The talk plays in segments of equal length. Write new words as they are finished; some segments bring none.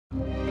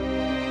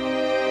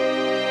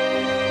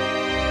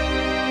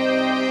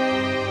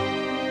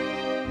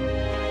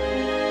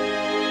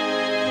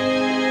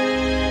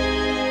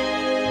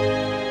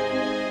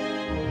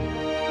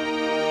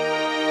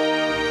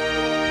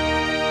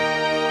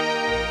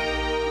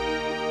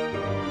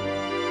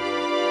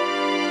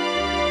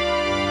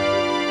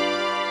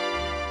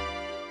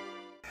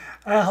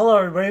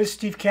everybody. This is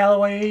Steve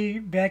Callaway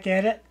back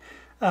at it.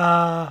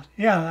 Yeah,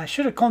 I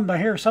should have combed my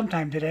hair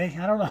sometime today.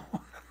 I don't know.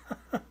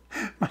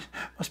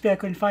 Must be I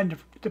couldn't find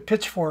the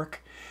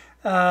pitchfork.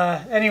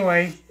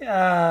 Anyway,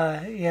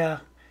 yeah.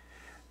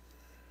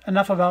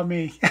 Enough about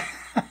me.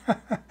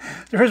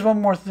 There is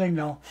one more thing,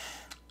 though.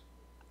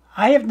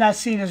 I have not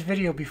seen this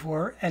video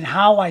before, and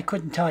how I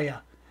couldn't tell you.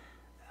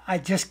 I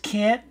just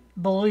can't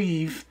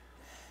believe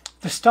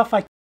the stuff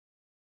I...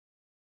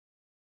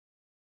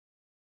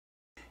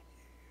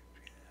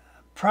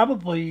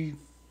 Probably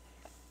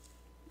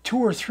 2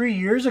 or 3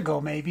 years ago,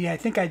 maybe. I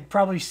think I'd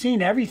probably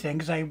seen everything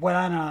because I went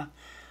on a,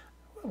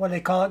 what do they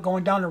call it,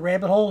 going down a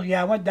rabbit hole.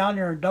 Yeah, I went down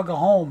there and dug a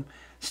home,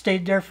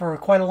 stayed there for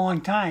quite a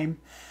long time,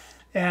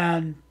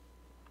 and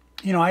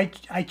you know, I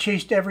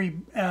chased every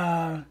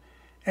branch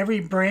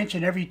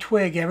and every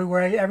twig,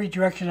 everywhere, every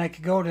direction I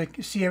could go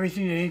to see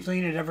everything that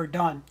Angelina had ever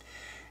done,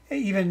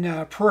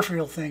 even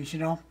peripheral things, you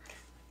know,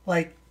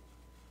 like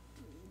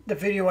the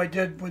video I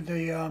did with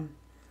the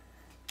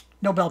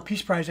Nobel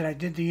Peace Prize, and I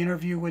did the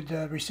interview with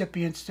the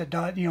recipients,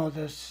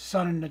 the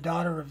son and the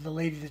daughter of the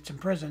lady that's in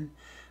prison,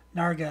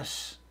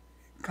 Narges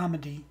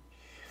comedy,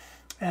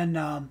 and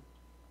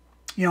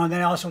you know, and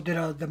then I also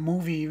did the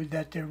movie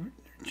that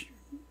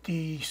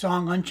the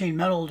song Unchained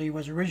Melody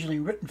was originally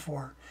written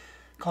for,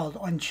 called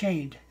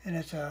Unchained, and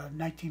it's a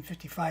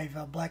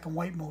 1955 black and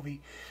white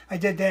movie. I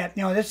did that.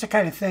 You know, that's the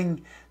kind of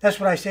thing. That's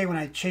what I say when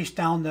I chase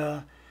down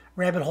the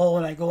rabbit hole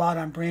and I go out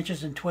on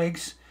branches and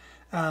twigs.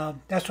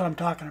 That's what I'm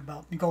talking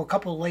about. You go a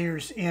couple of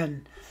layers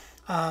in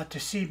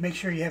to make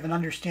sure you have an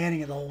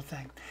understanding of the whole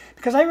thing.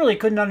 Because I really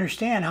couldn't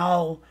understand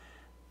how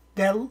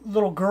that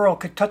little girl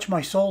could touch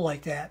my soul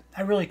like that.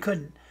 I really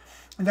couldn't.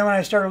 And then when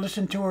I started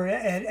listening to her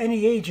at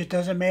any age, it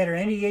doesn't matter.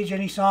 Any age,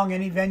 any song,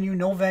 any venue,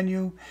 no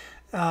venue.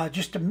 Like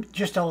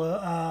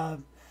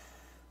the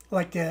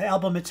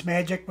album It's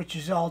Magic, which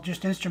is all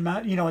just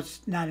instrumental. You know,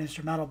 it's not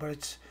instrumental,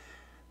 but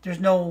there's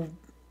no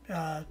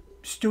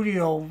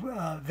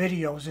studio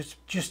videos. It's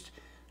just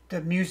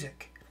the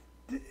music,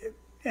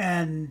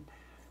 and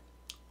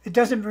it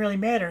doesn't really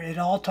matter. It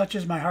all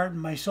touches my heart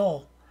and my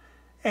soul.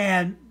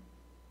 And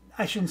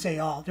I shouldn't say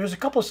all. There's a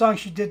couple of songs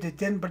she did that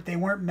didn't, but they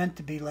weren't meant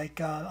to be. Like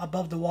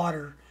Above the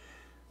Water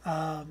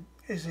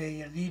is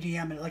an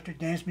EDM, an electric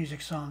dance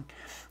music song.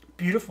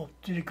 Beautiful.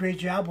 Did a great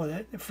job with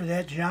it. For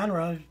that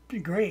genre,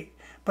 great.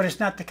 But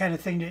it's not the kind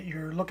of thing that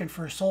you're looking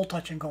for soul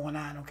touching going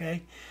on,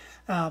 okay?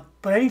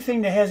 But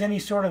anything that has any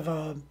sort of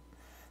a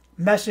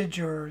message,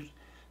 or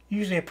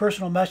usually a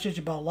personal message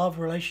about love,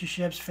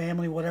 relationships,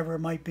 family, whatever it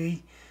might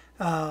be.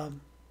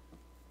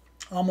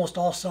 Almost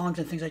all songs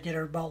and things I did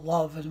are about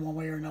love in one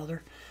way or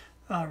another.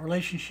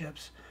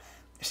 Relationships.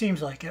 It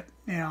seems like it.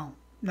 You know,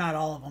 not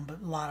all of them,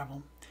 but a lot of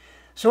them.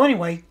 So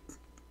anyway,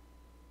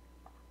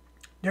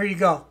 there you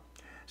go.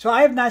 So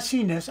I have not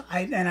seen this,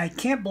 and I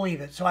can't believe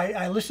it. So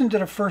I listened to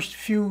the first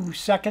few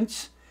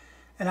seconds,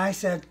 and I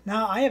said,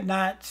 no, I have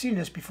not seen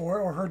this before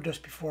or heard this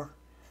before.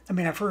 I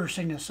mean, I've heard her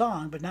sing this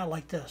song, but not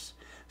like this.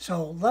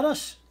 So let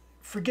us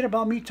forget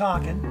about me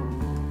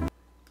talking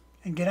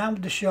and get on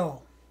with the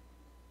show.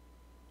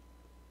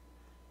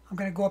 I'm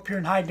going to go up here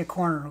and hide in the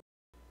corner. Let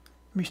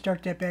me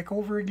start that back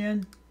over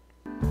again.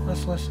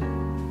 Let's listen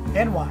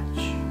and watch.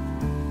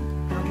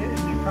 I'll get in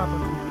the proper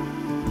corner.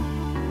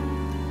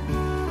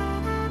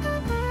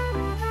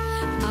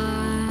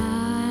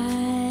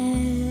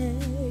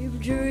 I'm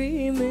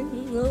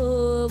dreaming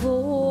of a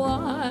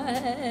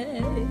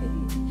white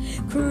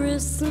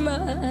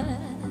Christmas,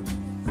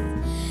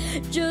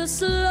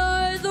 just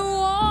like the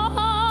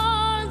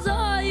ones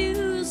I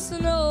used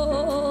to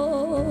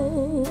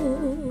know,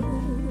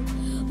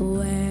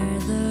 where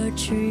the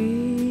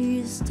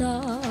trees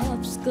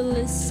tops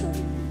glisten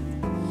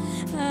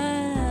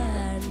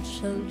and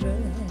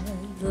children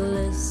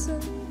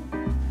listen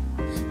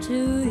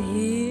to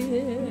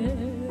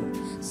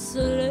hear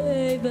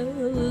sleigh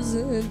bells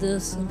in the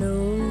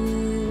snow.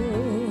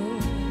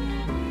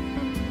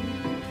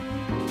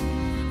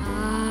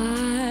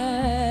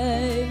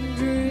 I'm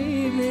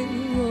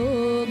dreaming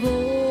of a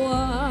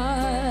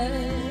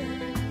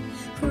white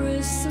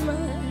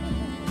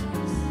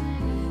Christmas,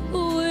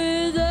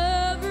 with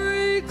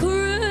every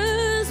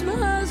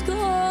Christmas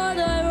card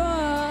I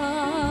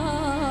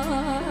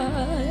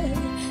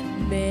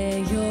write.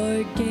 May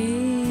your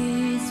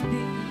days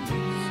be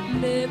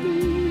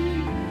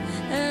merry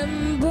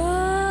and bright,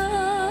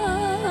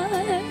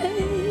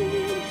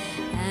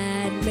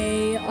 and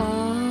may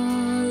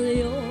all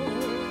your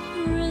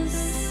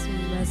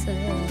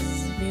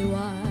Christmases be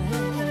white.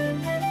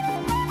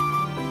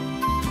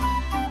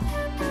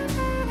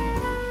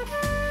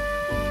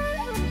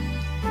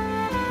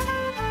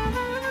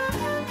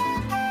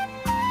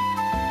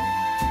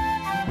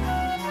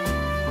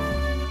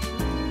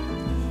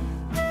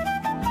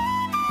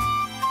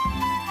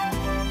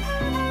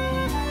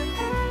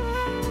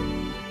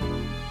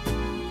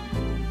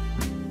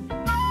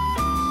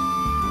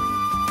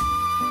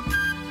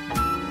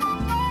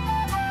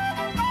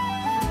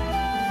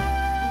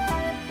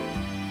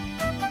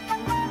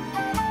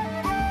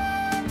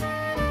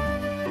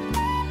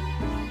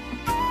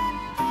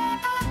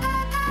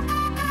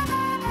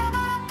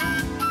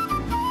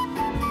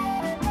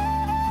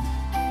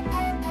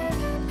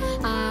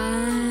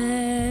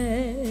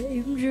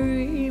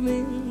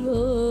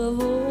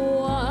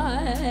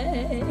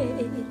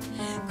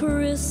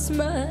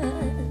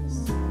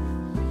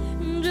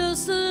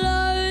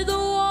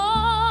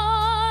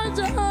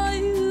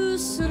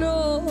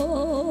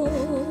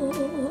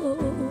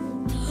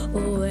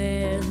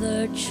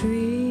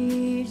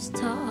 trees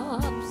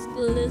tops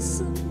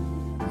glisten,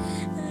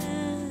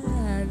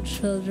 and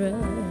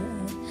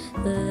children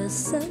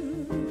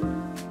listen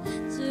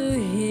to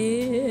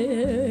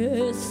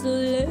hear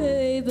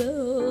sleigh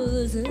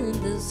bells in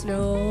the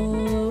snow.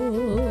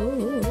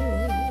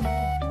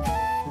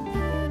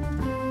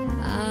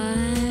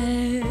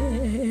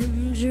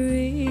 I'm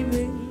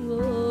dreaming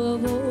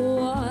of a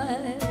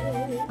white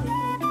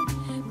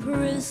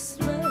Christmas,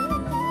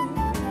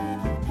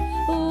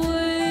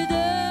 with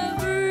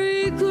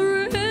every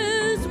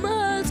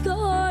Christmas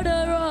card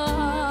I write.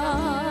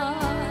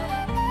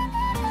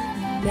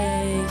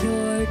 May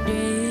your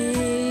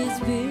days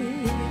be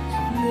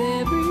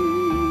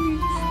merry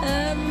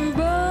and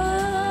bright,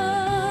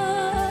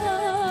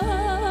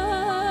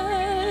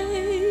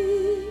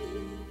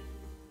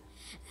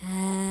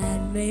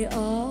 and may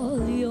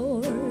all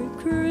your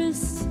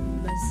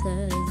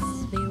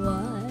Christmases be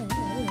white,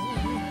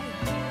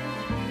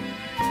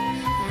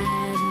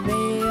 and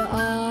may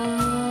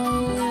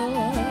all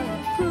your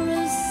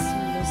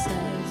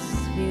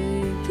Christmases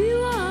be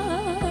white.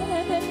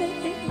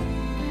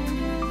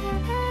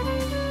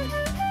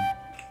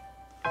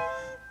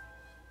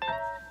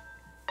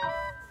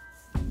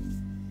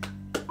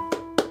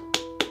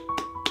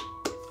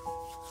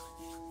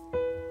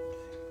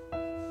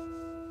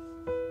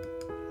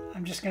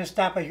 I'm just going to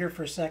stop right here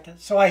for a second.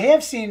 So I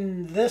have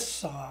seen this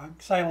song,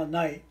 Silent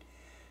Night,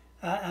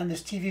 on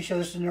this TV show.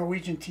 This is a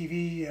Norwegian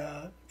TV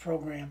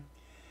program.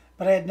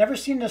 But I had never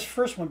seen this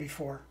first one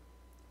before,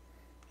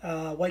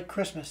 White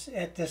Christmas,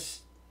 at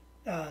this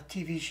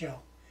TV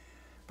show.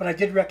 But I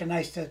did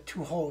recognize the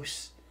two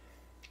hosts.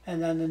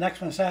 And then the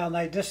next one, Silent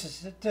Night.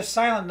 This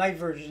Silent Night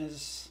version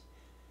is...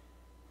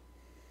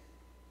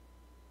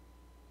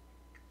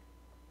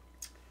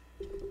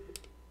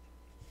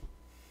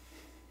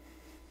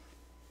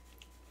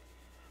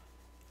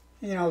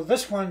 You know,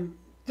 this one,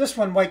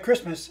 White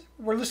Christmas,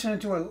 we're listening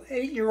to an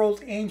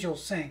 8-year-old angel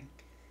sing.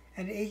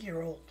 An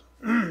 8-year-old.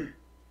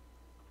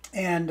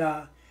 And,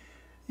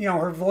 you know,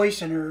 her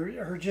voice and her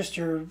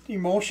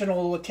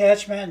emotional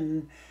attachment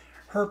and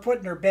her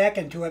putting her back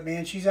into it,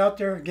 man. She's out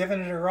there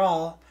giving it her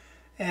all.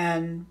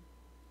 And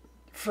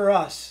for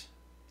us,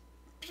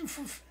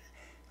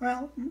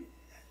 well,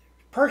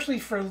 partially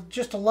for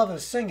just the love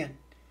of singing.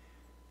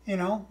 You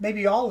know,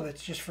 maybe all of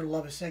it's just for the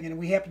love of singing. And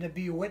we happen to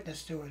be a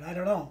witness to it. I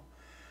don't know.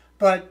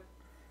 But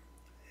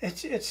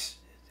it's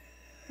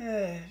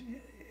I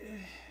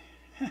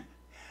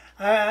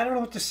don't know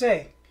what to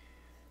say.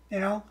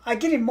 You know, I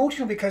get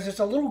emotional because it's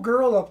a little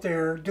girl up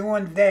there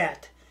doing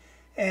that,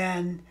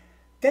 and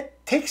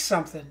that takes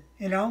something.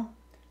 You know,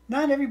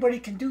 not everybody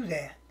can do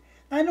that.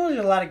 I know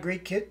there's a lot of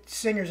great kid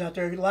singers out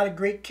there. A lot of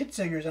great kid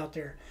singers out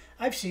there.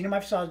 I've seen them.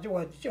 I saw who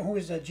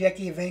was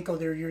Jackie Evancho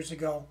there years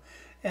ago,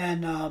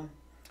 and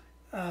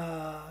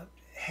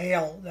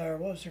Hale there.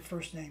 What was her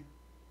first name?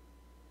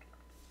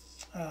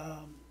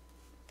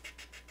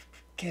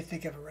 Can't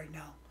think of it right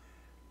now.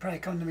 Probably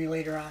come to me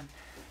later on.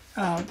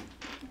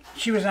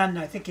 She was on,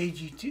 I think,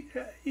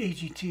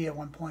 AGT at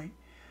one point,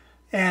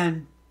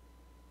 and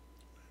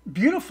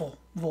beautiful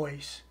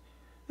voice.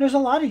 There's a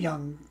lot of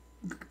young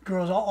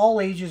girls,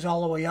 all ages,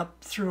 all the way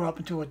up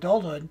into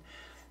adulthood.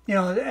 You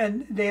know,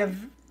 and they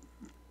have,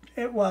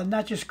 well,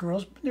 not just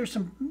girls. But there's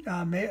some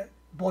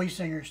boy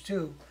singers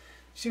too.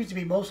 Seems to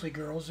be mostly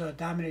girls,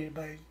 dominated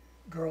by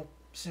girl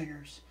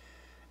singers,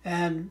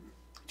 and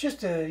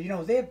just you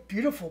know, they have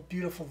beautiful,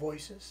 beautiful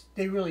voices.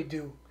 They really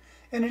do,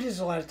 and it is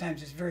a lot of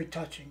times it's very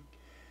touching.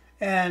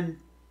 And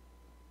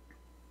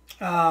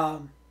I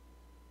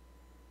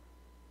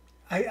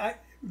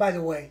by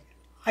the way,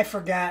 I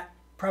forgot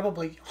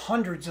probably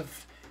hundreds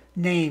of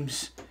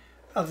names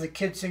of the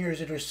kid singers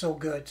that are so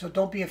good. So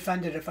don't be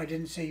offended if I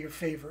didn't say your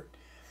favorite.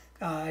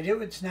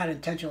 It's not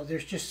intentional.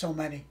 There's just so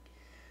many,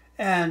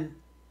 and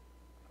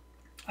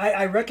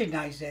I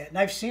recognize that, and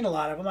I've seen a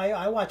lot of them.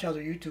 I watch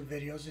other YouTube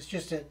videos. It's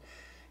just that,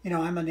 you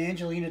know, I'm an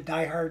Angelina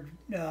diehard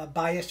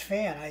biased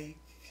fan.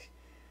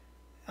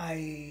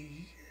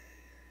 I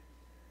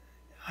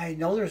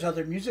know there's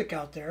other music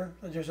out there.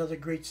 There's other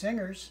great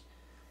singers,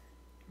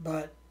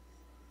 but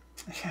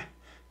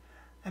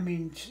I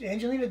mean,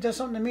 Angelina does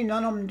something to me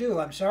none of them do.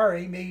 I'm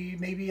sorry.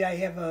 Maybe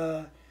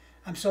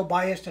I'm so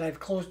biased that I've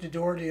closed the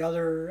door to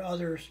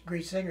other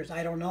great singers.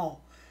 I don't know.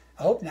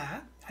 I hope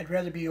not. I'd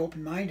rather be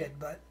open-minded,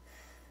 but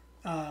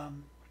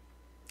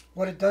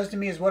what it does to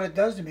me is what it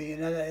does to me,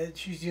 and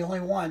she's the only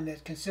one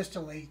that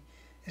consistently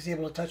is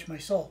able to touch my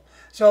soul.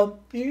 So,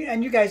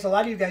 and you guys, a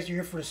lot of you guys are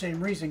here for the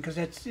same reason,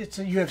 because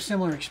you have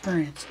similar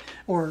experience,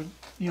 or,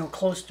 you know,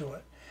 close to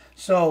it.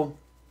 So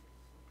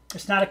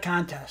it's not a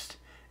contest.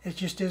 It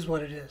just is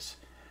what it is.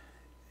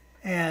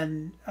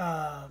 And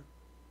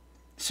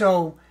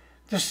so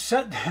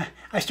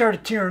I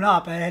started tearing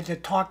up. I had to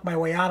talk my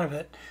way out of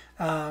it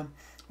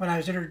when I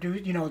was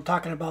introduced, you know,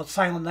 talking about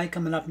Silent Night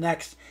coming up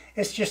next.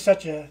 It's just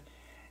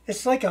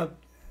it's like a,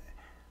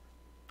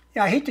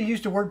 yeah, I hate to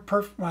use the word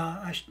perfect.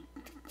 Well,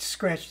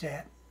 scratch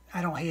that.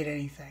 I don't hate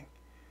anything.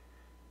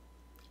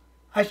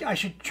 I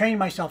should train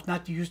myself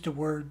not to use the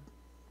word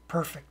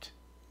perfect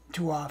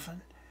too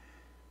often,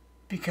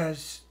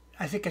 because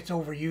I think it's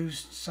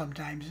overused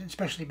sometimes,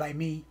 especially by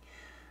me.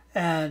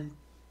 And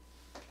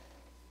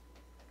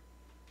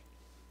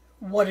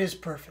what is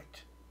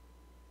perfect?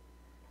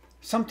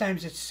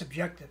 Sometimes it's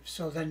subjective.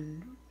 So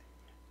then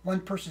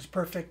one person's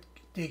perfect,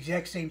 the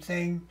exact same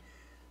thing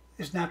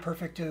is not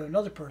perfect to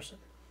another person.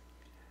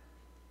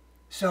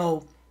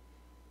 So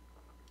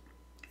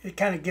it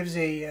kind of gives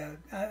I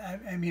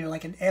mean,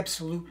 like an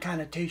absolute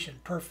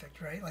connotation,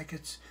 perfect, right? Like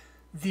it's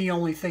the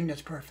only thing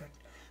that's perfect.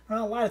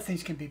 Well, a lot of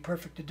things can be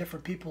perfect to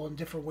different people in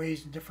different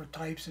ways and different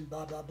types and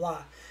blah, blah,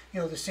 blah. You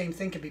know, the same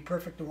thing can be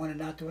perfect to one and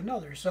not to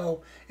another.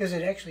 So is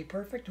it actually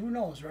perfect? Who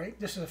knows, right?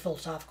 This is a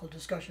philosophical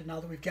discussion now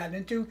that we've gotten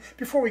into.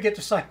 Before we get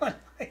to Silent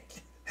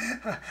Night,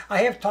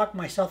 I have talked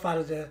myself out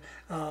of the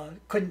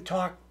couldn't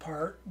talk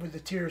part with the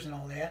tears and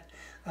all that.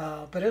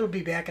 But it'll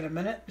be back in a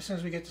minute as soon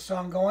as we get the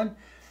song going.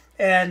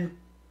 And,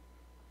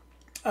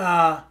 you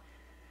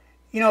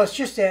know, it's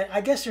just that I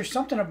guess there's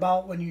something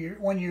about when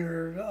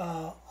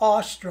you're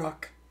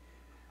awestruck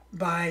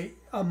by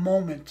a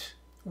moment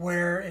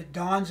where it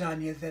dawns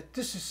on you that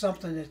this is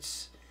something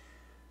that's,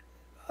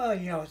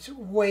 you know, it's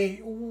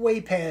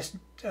way past,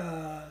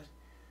 I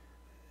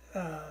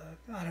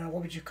don't know,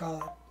 what would you call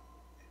it?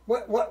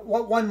 What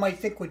one might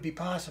think would be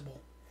possible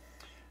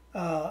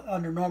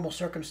under normal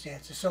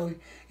circumstances. So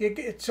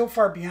it's so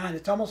far beyond.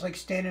 It's almost like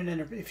standing in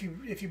if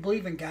you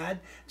believe in God,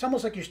 it's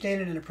almost like you're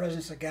standing in the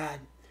presence of God,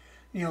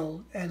 you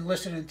know, and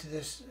listening to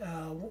this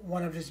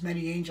one of His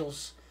many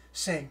angels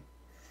sing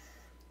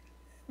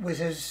with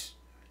his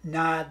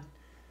nod.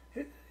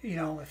 You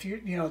know, if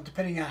you know,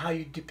 depending on how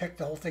you depict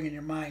the whole thing in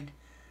your mind,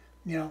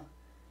 you know,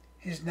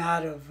 his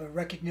nod of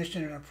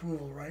recognition and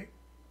approval, right?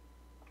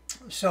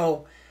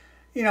 So,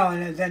 you know,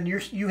 and then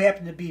you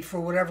happen to be, for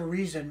whatever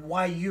reason,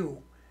 why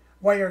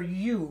are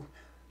you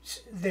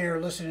there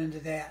listening to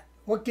that?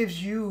 What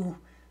gives you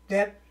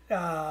that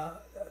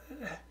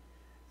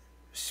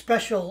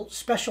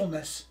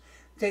specialness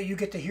that you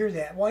get to hear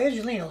that? Well,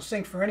 Angelina will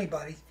sing for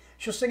anybody.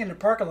 She'll sing in the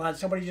parking lot.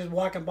 Somebody just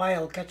walking by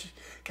will catch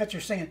her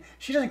singing.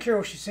 She doesn't care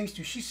who she sings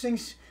to. She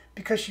sings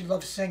because she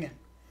loves singing.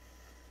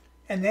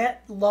 And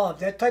that love,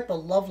 that type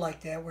of love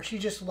like that, where she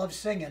just loves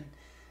singing,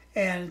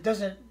 and it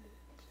doesn't,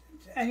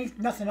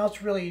 nothing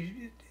else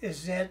really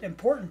is that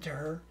important to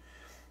her.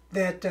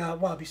 That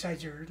well,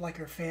 besides her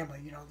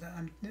family, you know,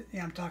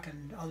 I'm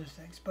talking other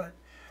things, but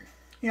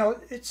you know,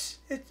 it's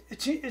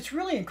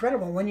really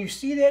incredible when you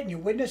see that and you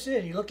witness it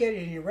and you look at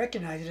it and you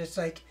recognize it. It's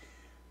like,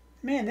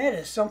 man, that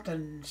is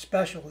something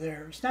special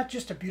there. It's not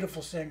just a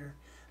beautiful singer.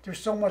 There's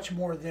so much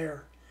more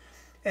there.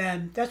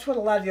 And that's what a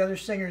lot of the other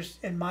singers,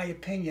 in my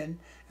opinion,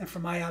 and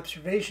from my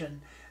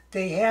observation,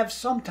 they have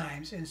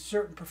sometimes in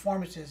certain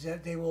performances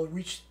that they will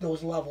reach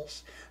those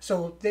levels.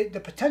 So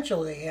the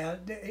potential they have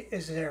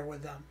is there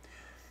with them,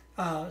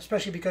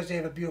 especially because they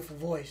have a beautiful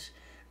voice.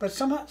 But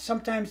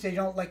sometimes they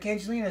don't. Like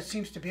Angelina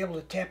seems to be able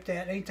to tap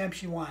that anytime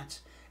she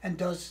wants, and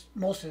does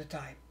most of the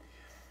time.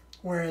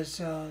 Whereas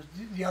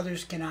the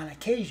others can on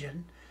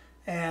occasion,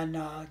 and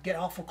get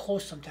awful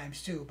close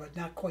sometimes too, but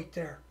not quite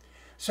there.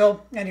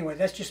 So anyway,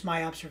 that's just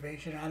my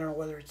observation. I don't know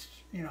whether it's,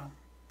 you know,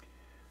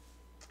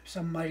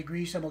 some might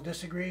agree, some will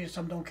disagree, and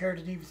some don't care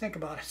to even think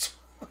about it. So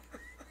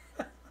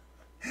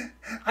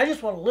I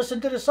just want to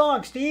listen to the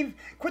song, Steve.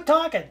 Quit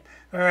talking.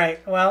 All right,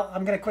 well,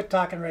 I'm going to quit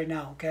talking right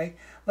now, okay?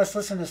 Let's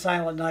listen to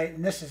Silent Night,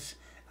 and this is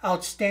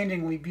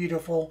outstandingly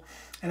beautiful,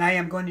 and I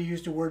am going to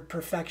use the word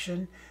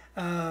perfection.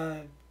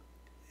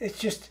 It's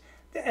just,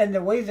 and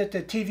the way that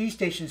the TV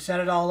station set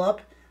it all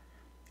up,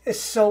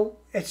 it's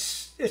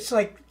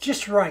like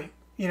just right,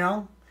 you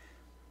know?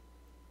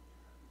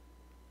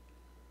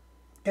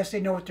 Guess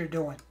they know what they're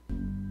doing.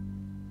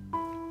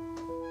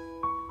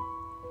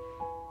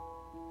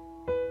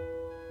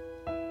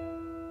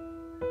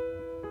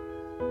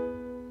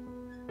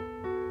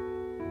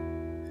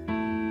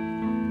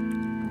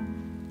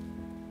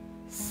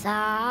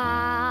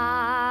 Silent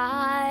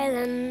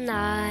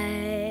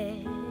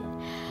night,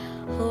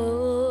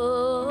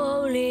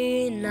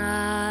 holy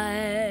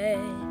night,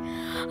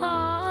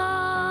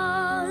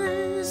 all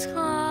is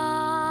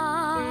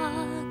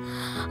calm,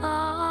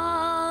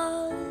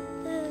 all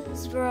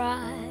is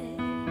bright,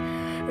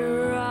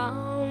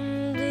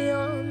 around the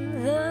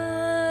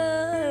unvirgin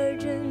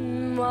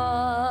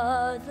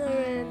mother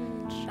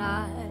and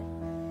child,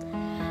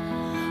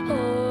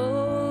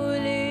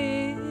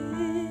 holy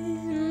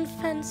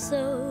infant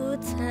so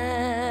tender.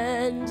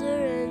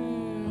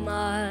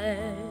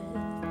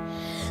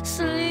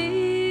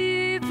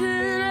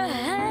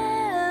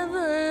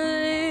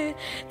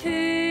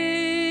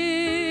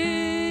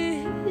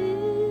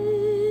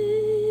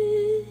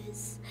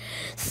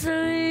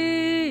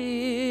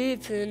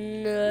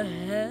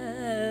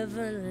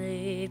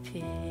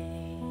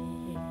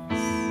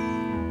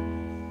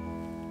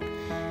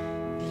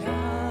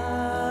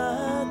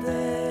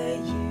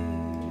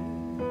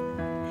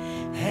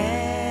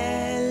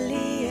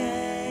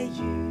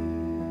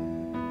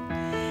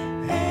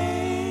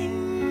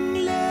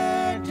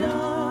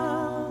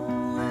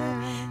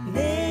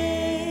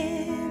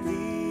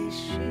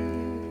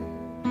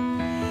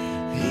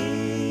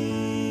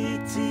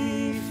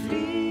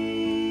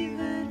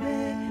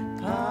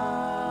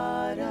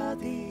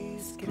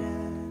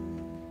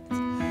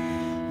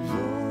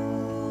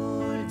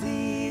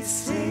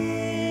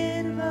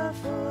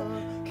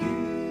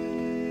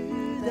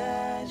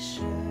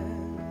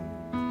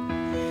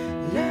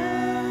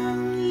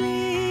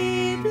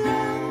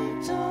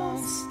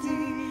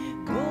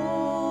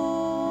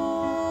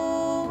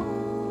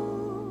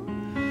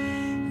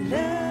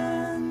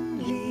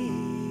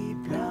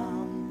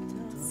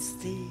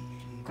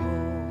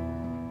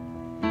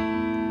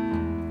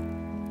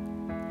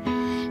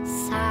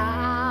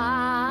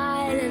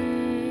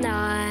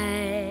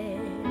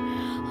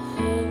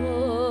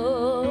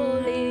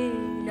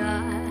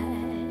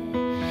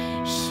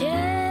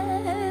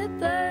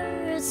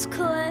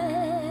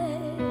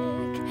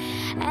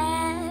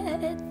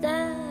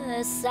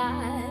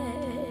 sky.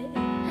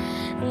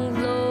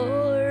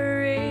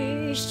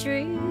 Glory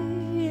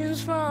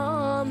streams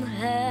from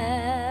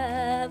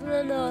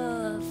heaven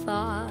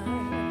afar.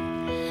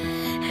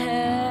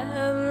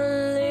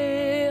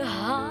 Heavenly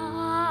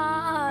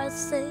hearts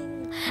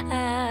sing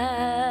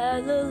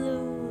hallelujah.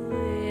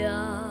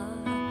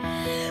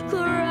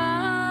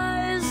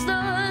 Christ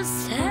the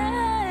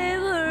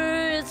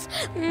Savior is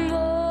born.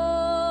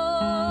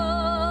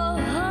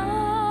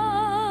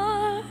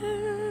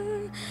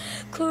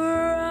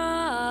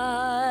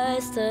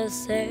 Christ the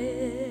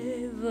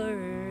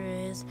Savior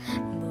is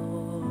born.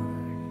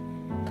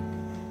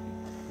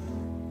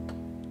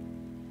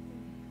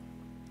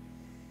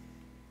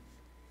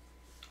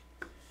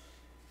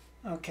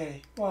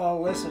 Okay,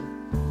 well, listen.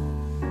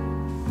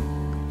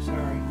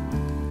 Sorry.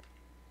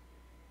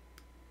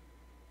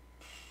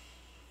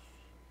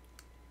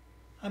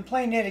 I'm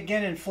playing that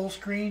again in full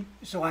screen,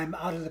 so I'm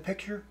out of the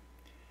picture.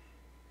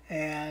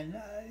 And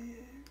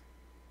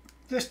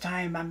this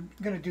time I'm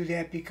going to do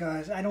that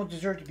because I don't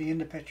deserve to be in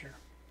the picture.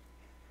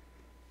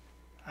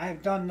 I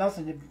have done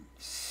nothing to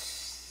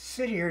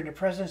sit here in the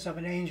presence of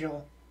an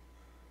angel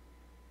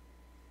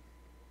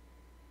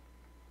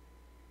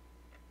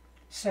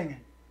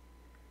singing.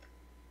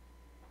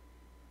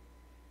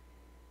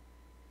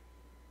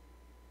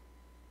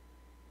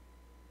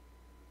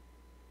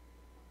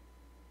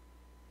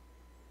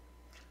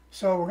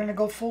 So we're going to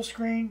go full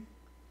screen.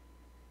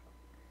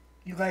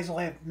 You guys will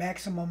have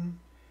maximum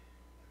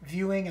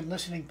viewing and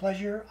listening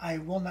pleasure. I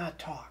will not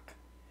talk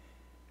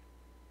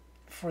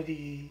for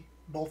the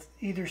both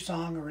either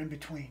song or in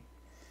between.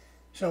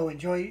 So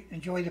enjoy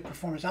the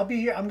performance. I'll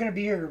be here. I'm going to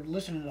be here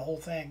listening to the whole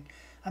thing.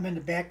 I'm in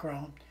the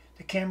background.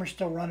 The camera's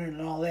still running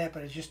and all that,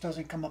 but it just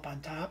doesn't come up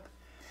on top.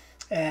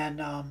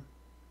 And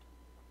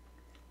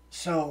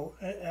so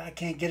I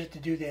can't get it to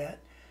do that.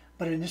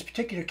 But in this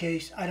particular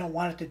case, I don't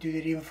want it to do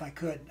that even if I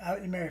could.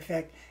 As a matter of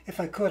fact, if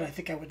I could, I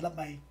think I would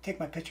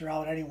take my picture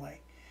out anyway.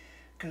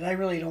 Because I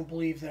really don't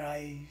believe that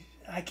I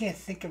can't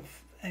think of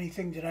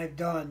anything that I've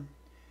done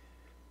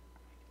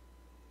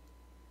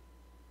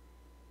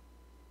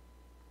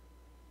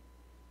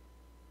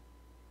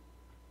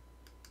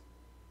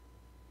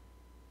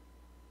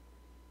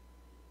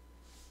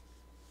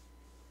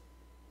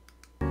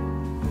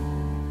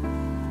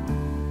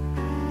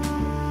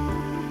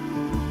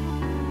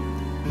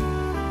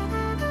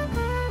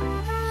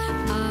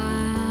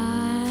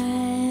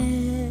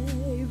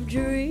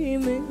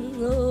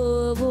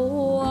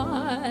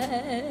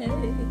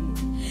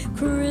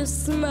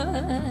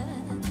Christmas,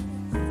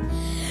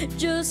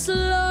 just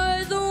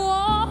like the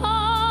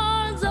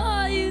ones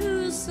I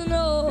used to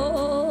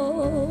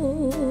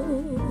know,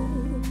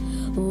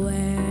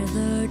 where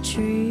the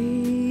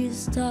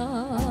trees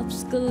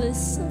tops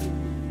glisten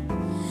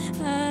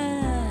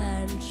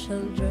and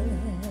children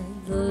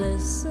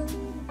listen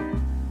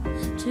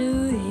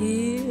to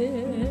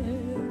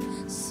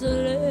hear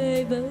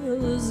sleigh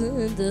bells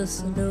in the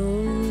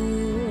snow.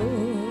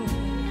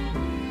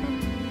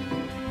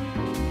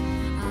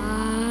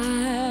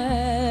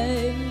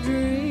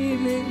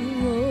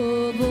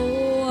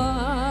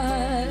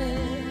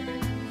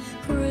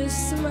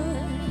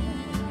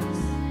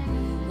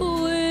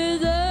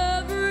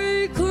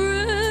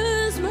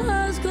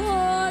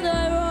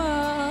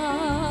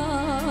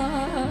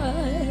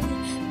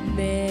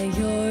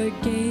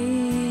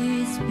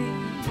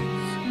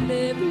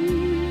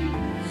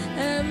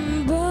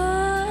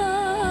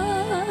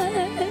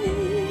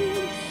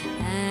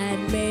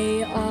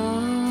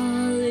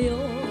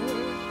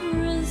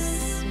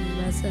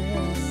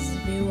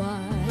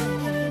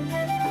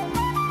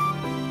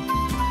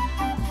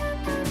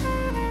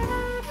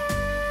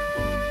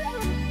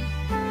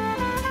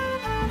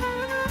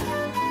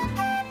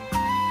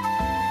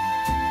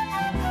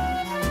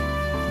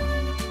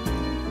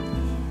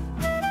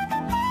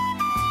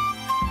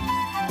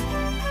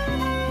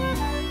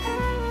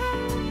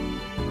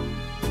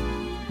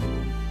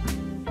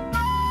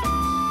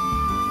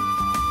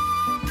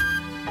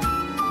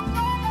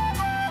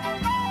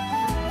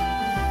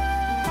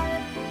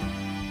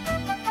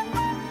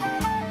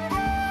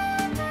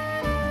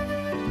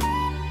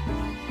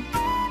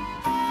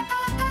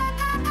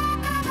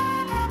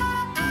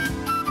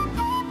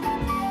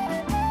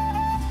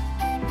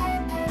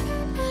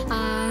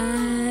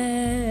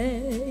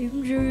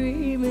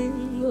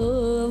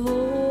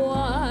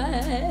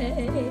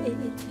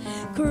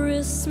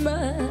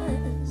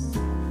 Christmas,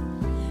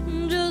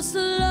 just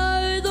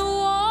like the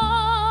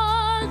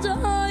ones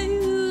I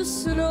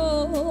used to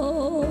know,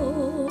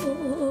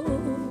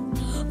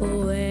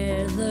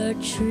 where the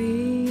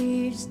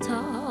trees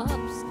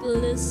tops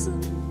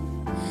glisten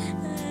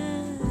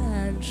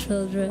and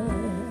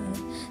children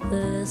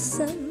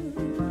listen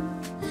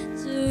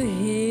to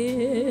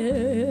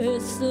hear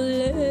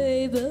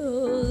sleigh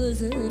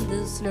bells in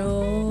the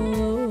snow.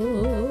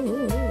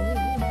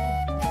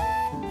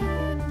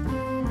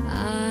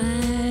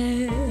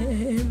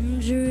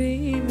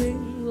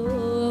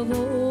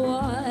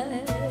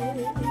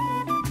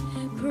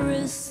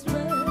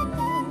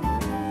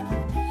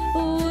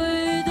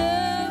 With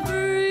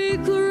every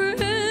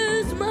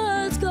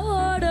Christmas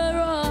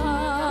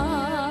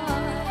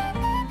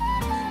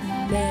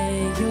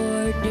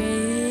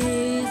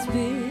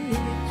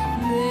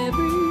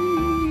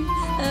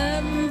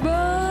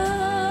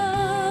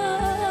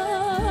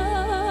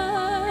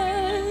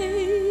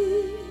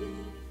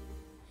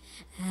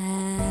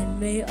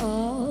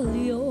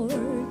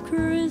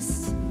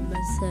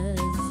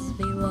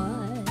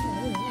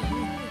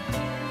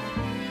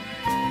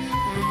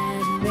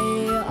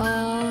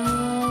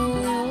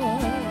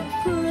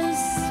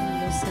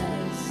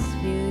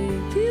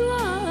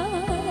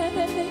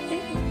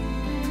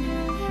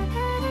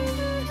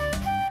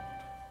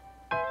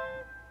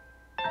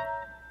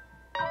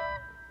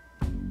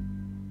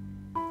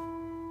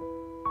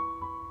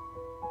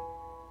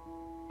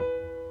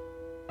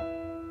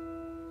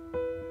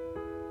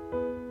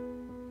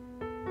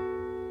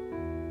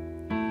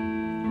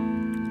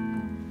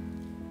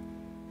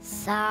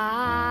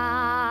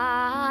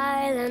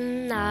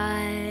Silent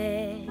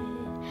night,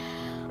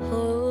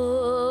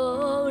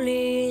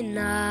 holy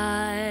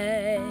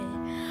night,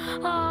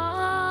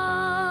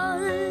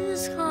 all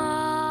is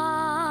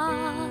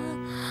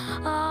calm,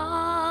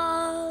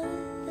 all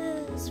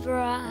is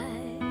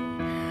bright,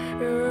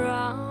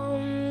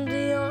 around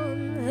the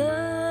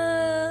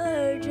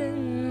unvirgin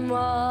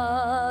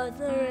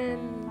mother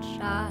and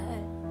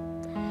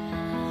child,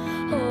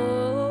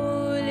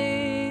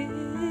 holy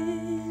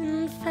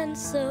infant,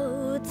 so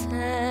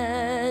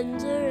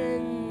tender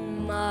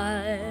and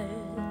mild,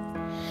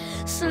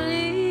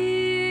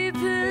 sleep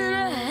in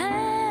a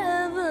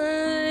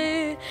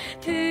heavenly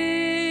peace,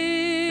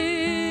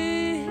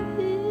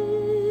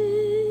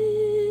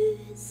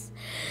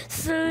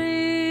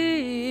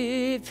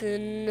 sleep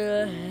in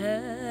a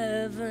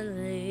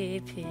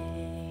heavenly peace.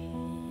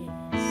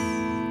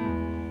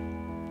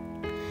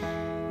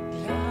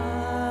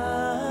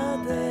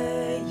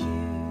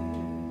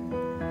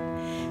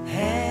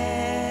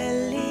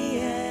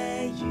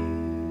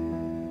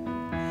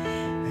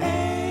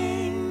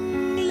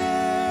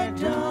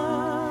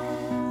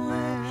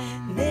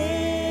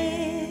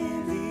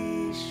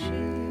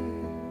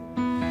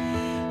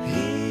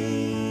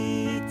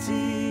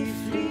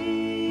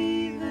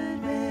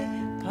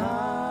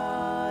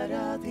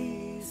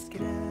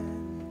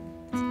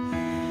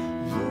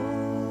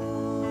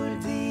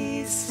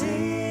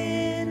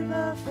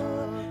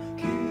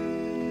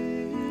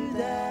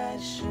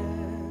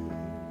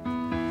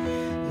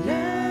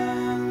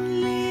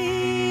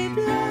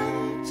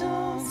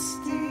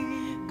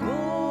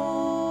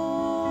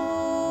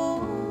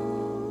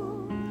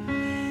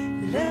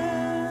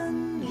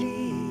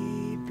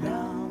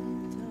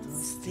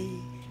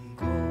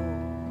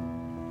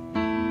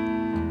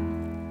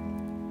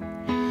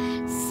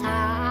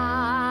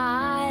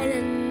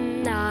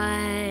 Silent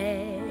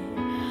night,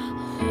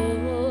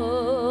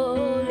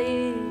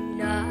 holy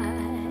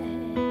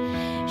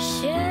night,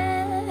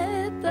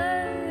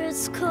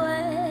 shepherds quake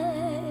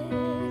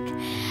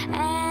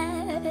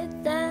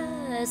at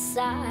the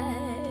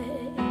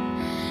sight,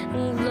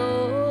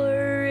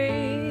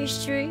 glory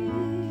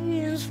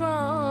streams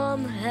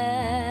from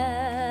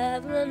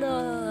heaven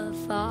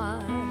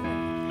afar,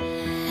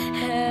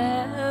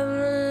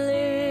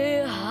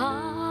 heavenly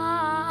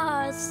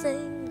hearts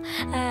sing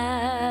hallelujah.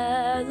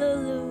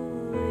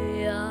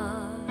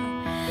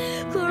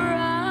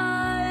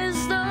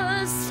 Christ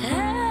the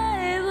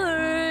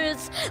Savior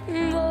is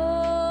born.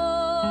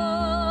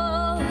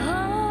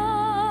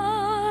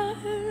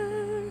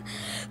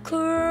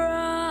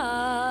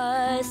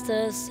 Christ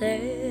the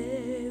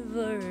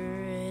Savior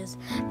is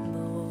born.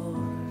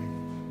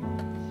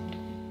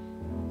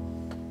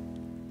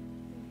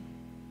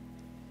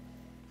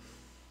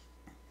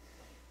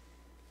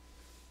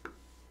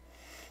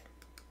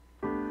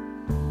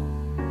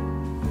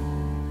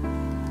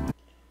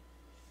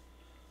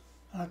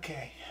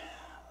 Okay,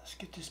 let's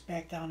get this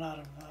back down out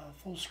of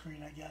full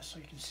screen, I guess, so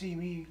you can see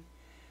me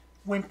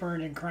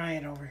whimpering and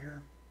crying over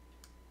here.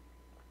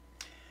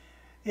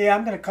 Yeah,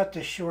 I'm going to cut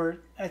this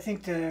short. I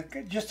think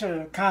just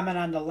to comment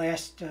on the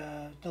last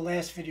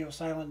video,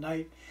 Silent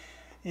Night.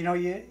 You know,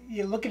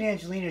 you look at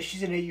Angelina.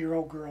 She's an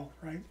 8-year-old girl,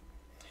 right?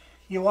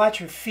 You watch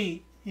her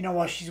feet. You know,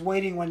 while she's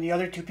waiting when the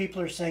other two people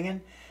are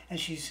singing, and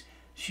she's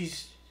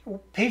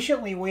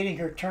patiently waiting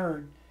her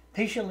turn,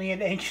 patiently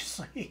and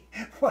anxiously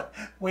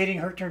waiting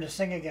her turn to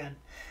sing again.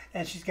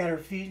 And she's got her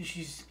feet, and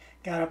she's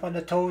got up on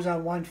the toes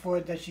on one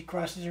foot. Then she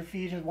crosses her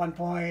feet at one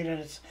point, and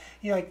it's,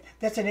 you know, like,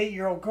 that's an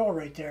 8-year-old girl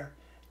right there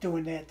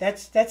doing that.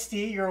 That's the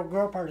 8-year-old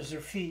girl part, is her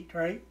feet,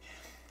 right?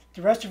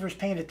 The rest of her's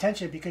paying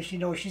attention because she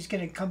knows she's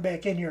going to come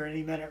back in here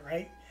any minute,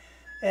 right?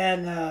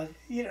 And it's,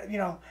 you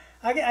know,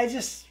 I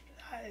guess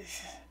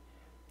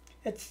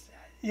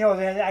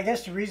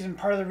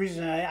part of the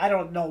reason, I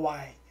don't know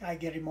why I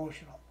get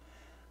emotional,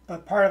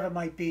 but part of it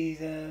might be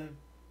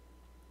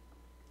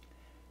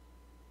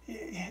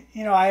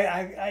you know,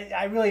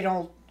 I really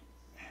don't,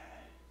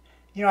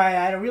 you know,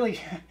 I really,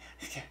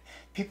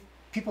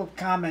 people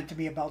comment to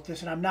me about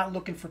this, and I'm not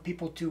looking for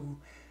people to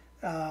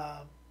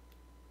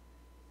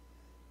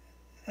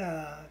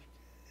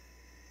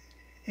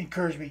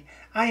encourage me.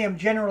 I am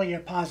generally a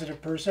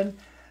positive person.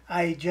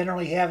 I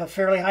generally have a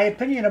fairly high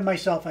opinion of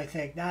myself, I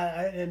think.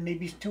 And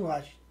maybe too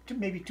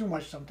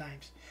much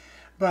sometimes.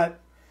 But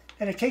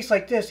in a case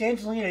like this,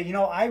 Angelina, you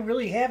know, I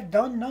really have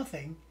done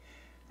nothing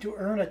to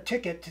earn a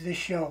ticket to this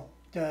show,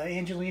 the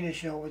Angelina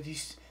show, with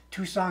these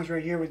two songs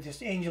right here with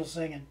this angel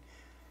singing.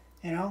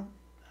 You know,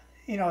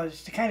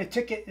 it's the kind of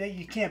ticket that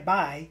you can't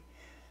buy.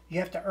 You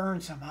have to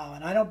earn somehow,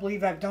 and I don't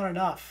believe I've done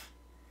enough.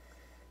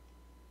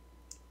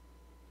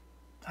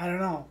 I don't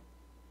know.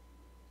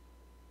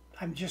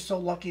 I'm just so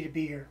lucky to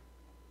be here.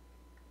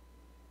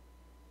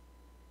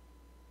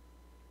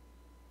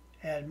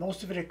 And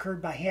most of it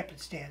occurred by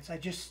happenstance. I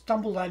just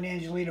stumbled on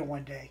Angelina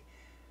one day.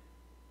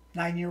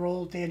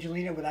 9-year-old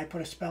Angelina, would I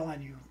put a spell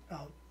on you?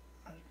 About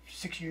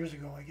 6 years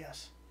ago, I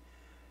guess.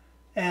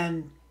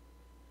 And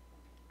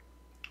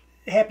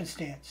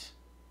happenstance.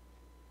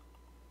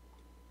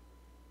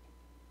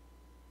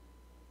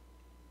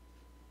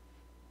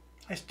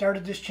 I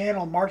started this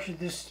channel March of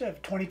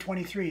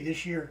 2023,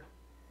 this year.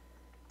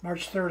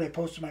 March 3rd, I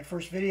posted my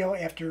first video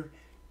after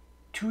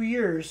 2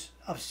 years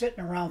of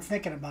sitting around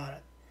thinking about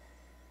it.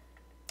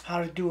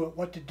 How to do it,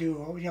 what to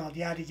do, you know,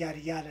 yada, yada,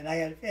 yada. And I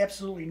had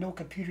absolutely no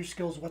computer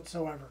skills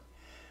whatsoever.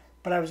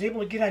 But I was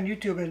able to get on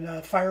YouTube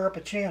and fire up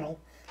a channel,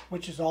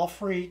 which is all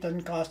free,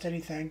 doesn't cost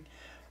anything.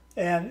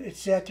 And it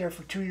sat there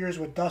for 2 years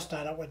with dust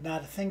on it, with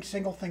not a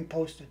single thing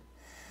posted.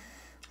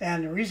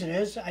 And the reason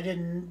is I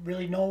didn't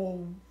really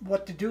know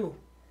what to do.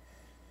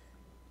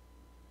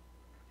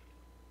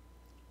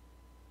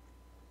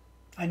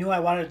 I knew I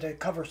wanted to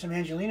cover some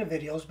Angelina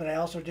videos, but I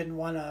also didn't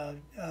want to,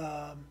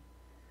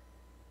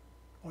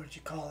 what did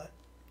you call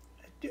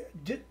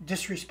it,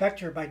 disrespect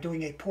her by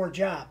doing a poor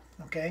job,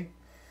 okay?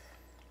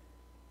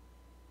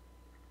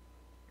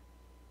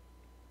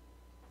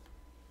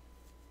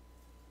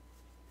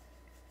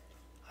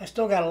 I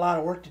still got a lot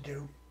of work to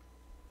do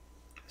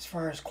as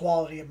far as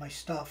quality of my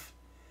stuff.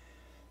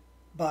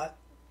 But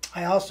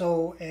I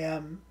also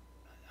am,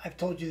 I've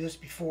told you this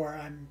before,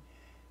 I'm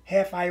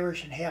half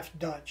Irish and half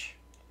Dutch,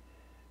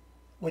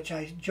 which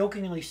I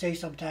jokingly say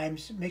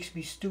sometimes makes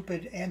me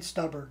stupid and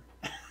stubborn.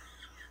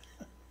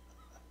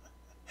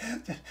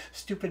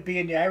 Stupid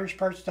being the Irish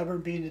part,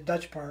 stubborn being the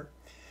Dutch part.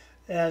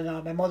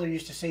 And my mother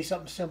used to say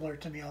something similar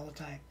to me all the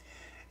time.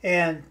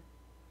 And,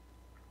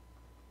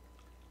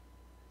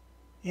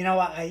 you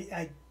know,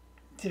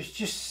 there's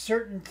just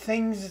certain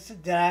things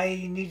that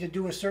I need to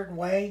do a certain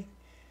way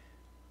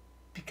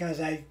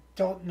because I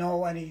don't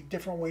know any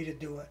different way to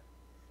do it.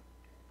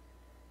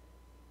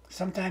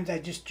 Sometimes I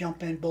just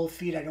jump in both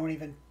feet. I don't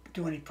even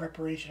do any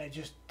preparation. I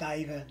just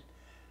dive in.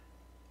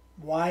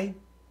 Why?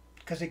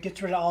 Because it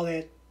gets rid of all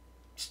that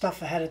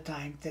stuff ahead of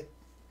time that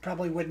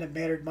probably wouldn't have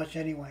mattered much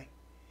anyway.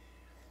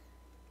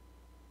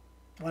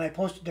 When I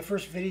posted the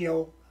first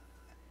video,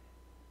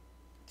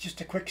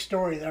 just a quick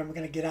story that I'm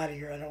going to get out of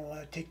here. I don't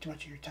want to take too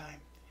much of your time.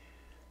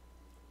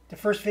 The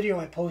first video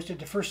I posted,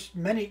 the first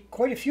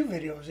quite a few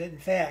videos, in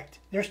fact,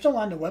 they're still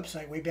on the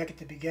website way back at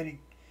the beginning.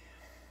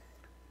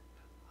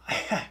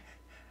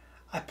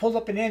 I pulled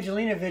up an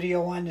Angelina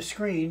video on the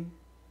screen.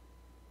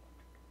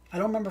 I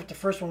don't remember if the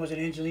first one was an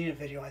Angelina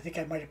video. I think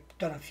I might have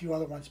done a few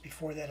other ones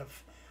before that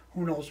of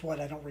who knows what.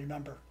 I don't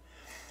remember.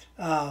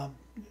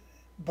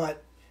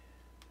 But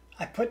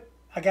I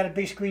got a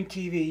big screen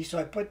TV, so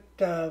I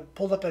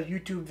pulled up a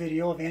YouTube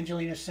video of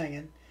Angelina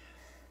singing,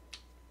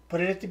 put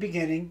it at the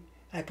beginning.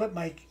 I put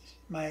my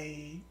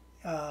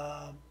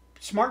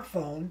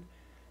smartphone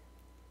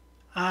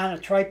on a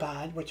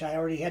tripod, which I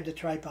already had the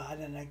tripod,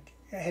 and I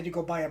had to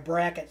go buy a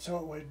bracket so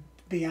it would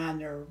be on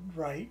there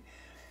right.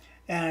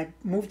 And I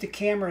moved the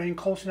camera in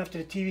close enough to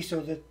the TV so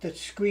that the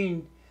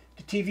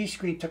TV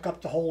screen took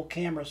up the whole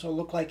camera, so it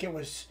looked like it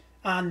was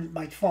on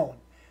my phone,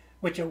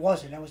 which it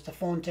wasn't. It was the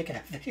phone taking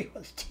a video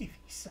of the TV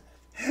set.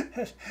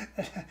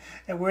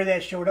 And where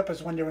that showed up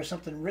is when there was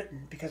something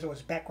written because it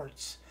was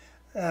backwards.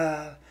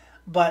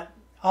 But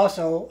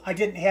also, I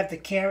didn't have the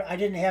camera. I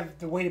didn't have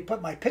the way to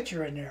put my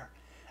picture in there.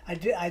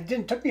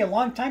 It took me a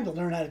long time to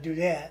learn how to do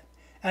that.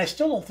 And I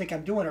still don't think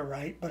I'm doing it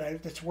right, but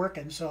it's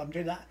working, so I'm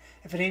doing that.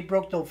 If it ain't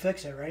broke, don't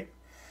fix it, right?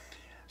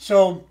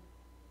 So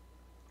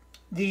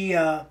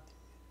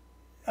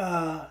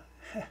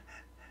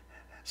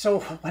so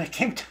when it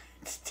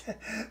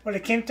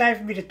came time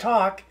for me to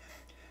talk,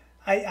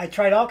 I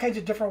tried all kinds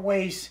of different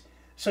ways.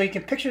 So you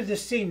can picture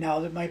this scene now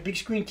that my big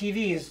screen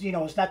TV is, you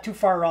know, it's not too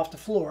far off the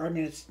floor. I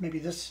mean, it's maybe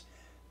this,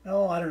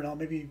 oh, I don't know,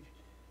 maybe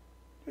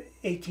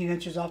 18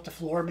 inches off the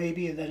floor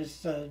maybe, and then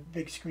it's a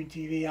big screen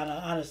TV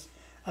on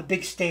a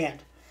big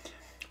stand.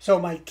 So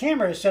my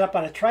camera is set up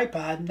on a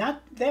tripod,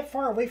 not that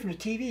far away from the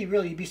TV,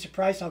 really. You'd be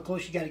surprised how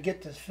close you got to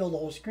get to fill the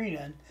whole screen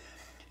in.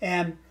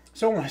 And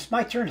so when it's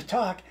my turn to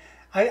talk,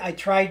 I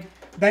tried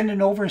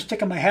bending over and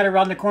sticking my head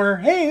around the corner.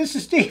 Hey, this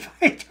is Steve.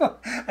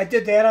 I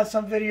did that on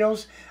some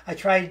videos. I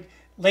tried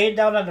laying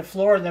down on the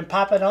floor and then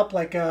popping up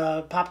like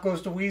Pop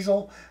Goes the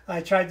Weasel.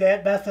 I tried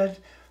that method.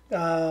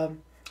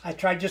 I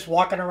tried just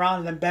walking around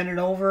and then bending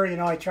over. You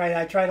know, I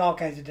tried all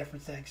kinds of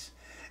different things.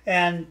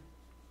 And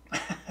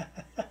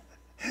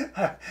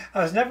I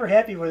was never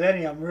happy with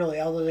any of them,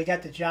 really, although they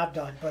got the job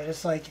done. But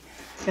it's like,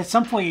 at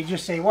some point you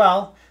just say,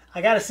 well,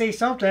 I got to say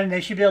something.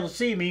 They should be able to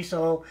see me.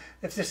 So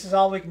if this is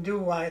all we can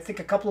do, I think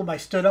a couple of them I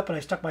stood up and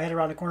I stuck my head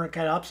around the corner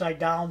kind of upside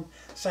down,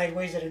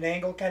 sideways at an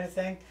angle kind of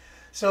thing.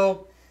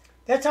 So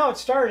that's how it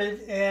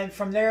started. And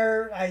from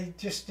there, I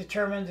just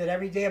determined that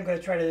every day I'm going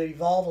to try to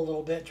evolve a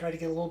little bit, try to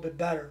get a little bit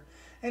better.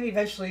 And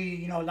eventually,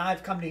 you know, now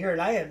I've come to here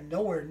and I am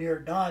nowhere near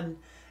done.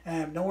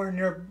 And I'm nowhere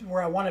near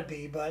where I want to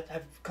be, but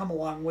I've come a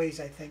long ways,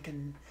 I think.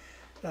 And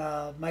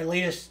my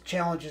latest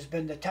challenge has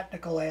been the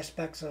technical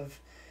aspects of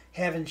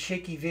having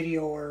shaky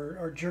video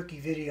or jerky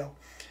video.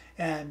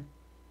 And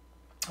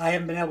I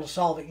haven't been able to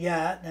solve it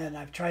yet, and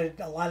I've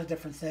tried a lot of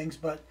different things,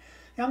 but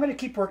you know, I'm going to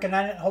keep working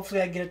on it.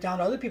 Hopefully I can get it down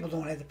to other people who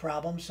don't have the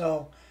problem.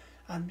 So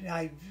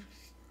I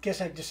guess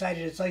I've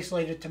decided it's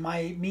isolated to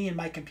me and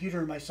my computer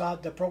and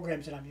the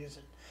programs that I'm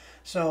using.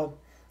 So,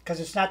 because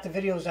it's not the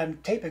videos I'm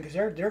taping, because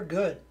they're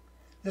good.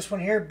 This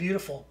one here,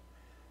 beautiful.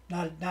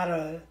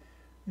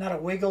 Not a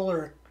wiggle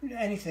or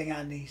anything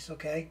on these.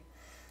 Okay,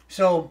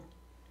 so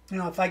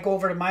if I go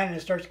over to mine and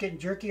it starts getting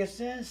jerky,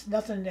 it's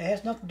nothing. It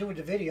has nothing to do with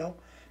the video.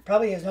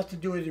 Probably has nothing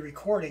to do with the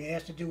recording. It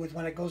has to do with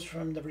when it goes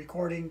from the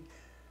recording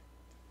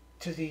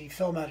to the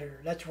film editor.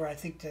 That's where I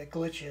think the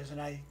glitch is,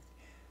 and I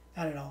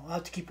don't know. I'll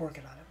have to keep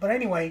working on it. But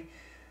anyway,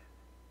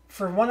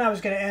 for when I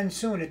was going to end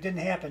soon, it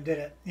didn't happen, did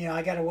it?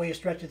 I got a way of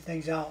stretching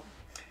things out.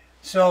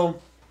 So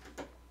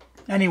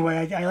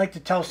anyway, I like to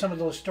tell some of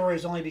those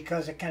stories only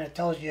because it kind of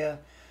tells you,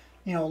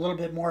 a little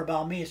bit more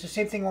about me. It's the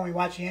same thing when we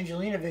watch the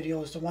Angelina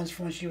videos, the ones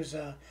from when she was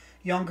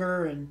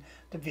younger, and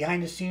the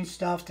behind the scenes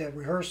stuff, the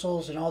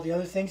rehearsals, and all the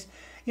other things.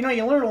 You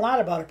learn a lot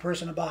about a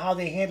person, about how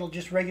they handle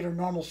just regular,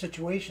 normal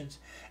situations.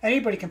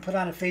 Anybody can put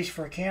on a face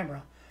for a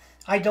camera.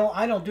 I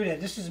don't do that.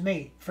 This is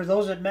me. For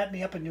those that met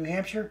me up in New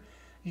Hampshire,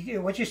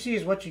 what you see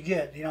is what you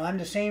get. I'm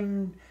the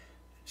same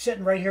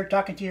sitting right here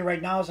talking to you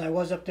right now as I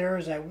was up there,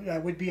 as I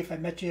would be if I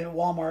met you at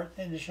Walmart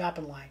in the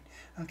shopping line.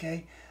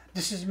 Okay?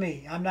 This is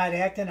me. I'm not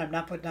acting. I'm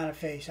not putting on a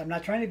face. I'm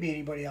not trying to be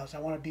anybody else. I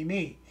want to be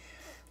me.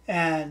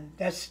 And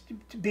that's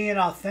being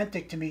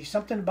authentic to me.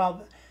 Something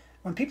about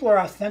when people are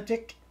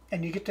authentic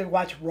and you get to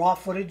watch raw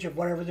footage of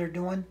whatever they're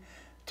doing,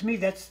 to me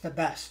that's the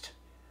best.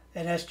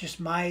 And that's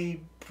just my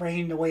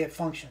brain, the way it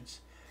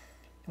functions.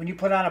 When you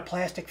put on a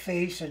plastic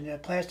face and a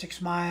plastic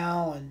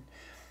smile, and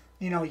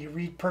you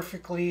read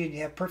perfectly and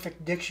you have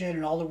perfect diction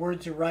and all the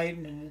words are right,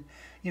 and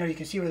you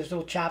can see where there's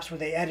little chops where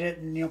they edit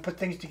and put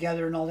things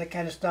together and all that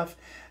kind of stuff.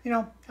 I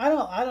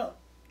don't.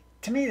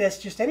 To me, that's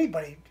just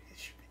anybody.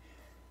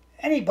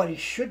 Anybody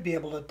should be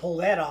able to pull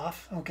that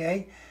off.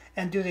 Okay.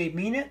 And do they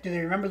mean it? Do they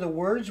remember the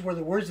words? Were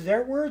the words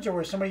their words,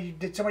 or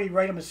did somebody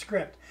write them a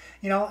script?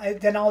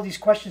 Then all these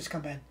questions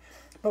come in.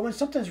 But when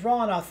something's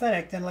raw and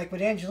authentic, then like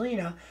with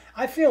Angelina,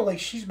 I feel like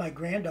she's my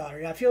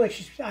granddaughter. I feel like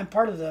I'm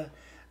part of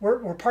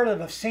we're part of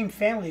the same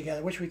family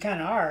together, which we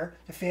kind of are,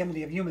 the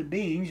family of human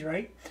beings,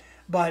 right?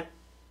 But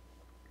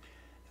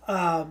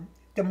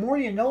the more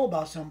you know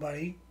about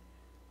somebody,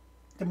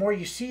 the more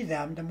you see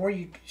them,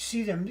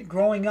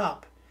 growing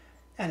up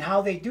and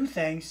how they do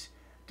things,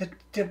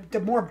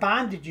 the more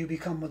bonded you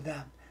become with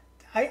them.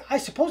 I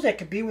suppose that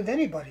could be with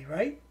anybody,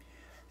 right?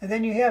 And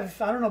then you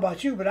have, I don't know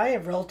about you, but I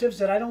have relatives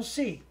that I don't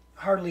see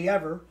hardly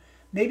ever.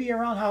 Maybe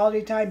around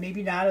holiday time,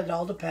 maybe not. It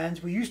all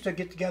depends. We used to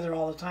get together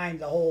all the time,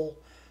 the whole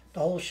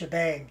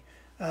shebang,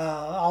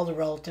 all the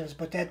relatives.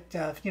 But that,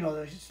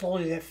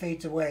 slowly that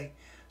fades away.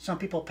 Some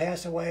people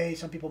pass away.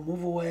 Some people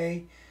move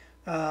away.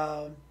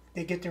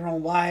 They get their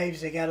own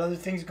lives. They got other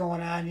things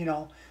going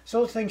on,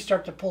 So things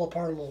start to pull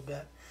apart a little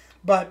bit.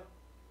 But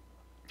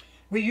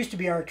we used to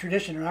be our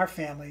tradition in our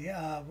family.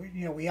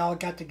 We all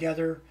got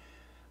together.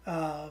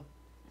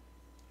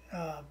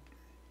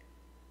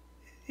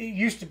 It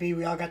used to be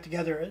we all got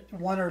together at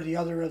one or the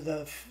other of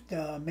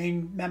the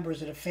main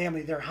members of the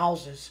family, their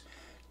houses.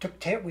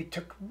 We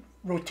took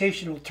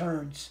rotational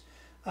turns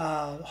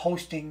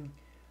hosting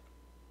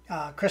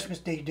Christmas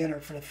Day dinner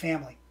for the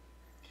family.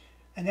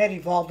 And that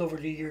evolved over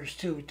the years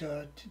too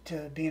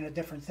to being a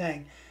different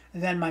thing.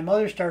 And then my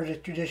mother started a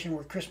tradition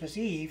where Christmas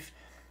Eve,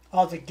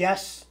 all the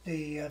guests,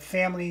 the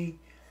family,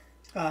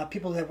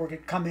 people that were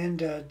going to come in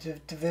to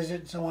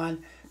visit and so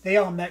on, they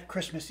all met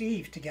Christmas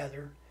Eve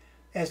together,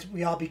 as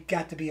we all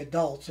got to be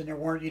adults, and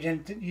you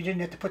didn't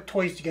have to put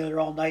toys together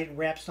all night and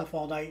wrap stuff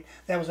all night.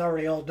 That was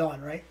already all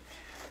done, right?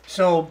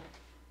 So,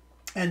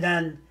 and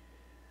then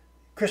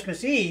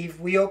Christmas Eve,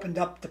 we opened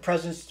up the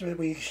presents that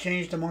we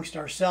exchanged amongst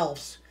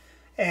ourselves.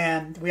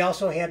 And we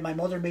also had, my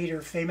mother made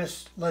her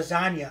famous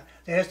lasagna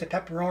that has the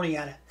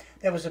pepperoni on it.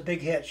 That was a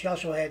big hit. She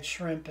also had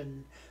shrimp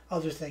and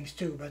other things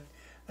too, but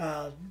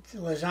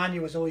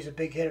lasagna was always a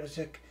big hit. It was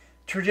a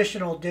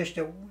traditional dish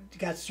that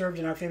got served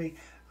in our family.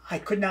 I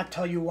could not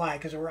tell you why,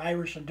 because we're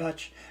Irish and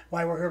Dutch.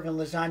 Why we're having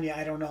lasagna,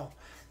 I don't know.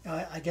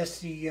 I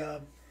guess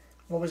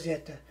what was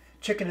it? The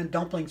chicken and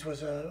dumplings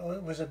was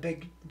a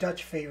big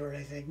Dutch favorite,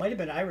 I think. Might have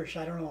been Irish,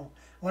 I don't know.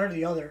 One or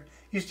the other.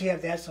 Used to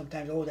have that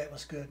sometimes. Oh, that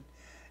was good.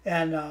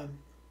 And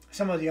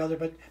some of the other,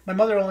 but my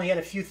mother only had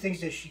a few things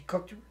that she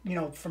cooked,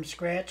 from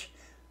scratch.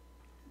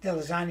 The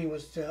lasagna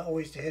was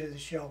always the hit of the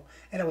show,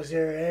 and it was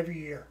there every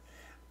year.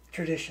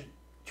 Tradition,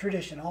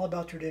 all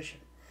about tradition.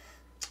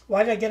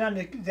 Why did I get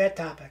on that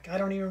topic? I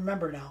don't even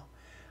remember now.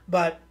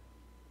 But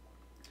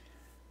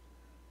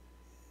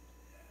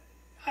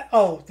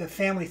the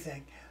family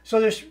thing. So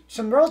there's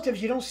some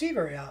relatives you don't see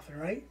very often,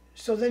 right?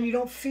 So then you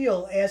don't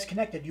feel as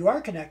connected. You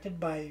are connected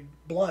by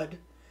blood,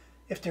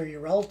 if they're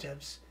your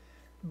relatives,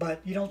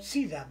 but you don't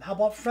see them. How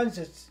about friends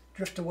that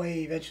drift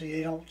away eventually?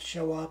 They don't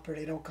show up, or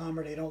they don't come,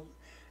 or they don't,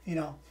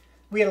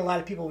 We had a lot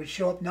of people who would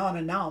show up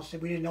unannounced,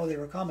 and we didn't know they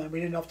were coming. We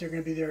didn't know if they were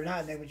going to be there or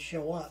not, and they would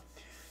show up.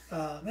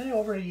 And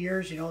over the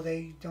years,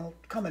 they don't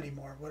come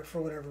anymore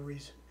for whatever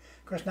reason.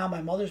 Of course, now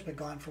my mother's been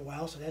gone for a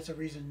while, so that's a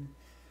reason,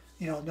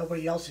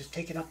 nobody else has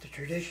taken up the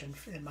tradition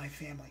in my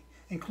family,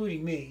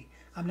 including me.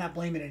 I'm not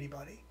blaming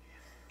anybody.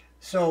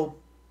 So,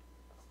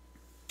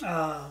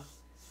 I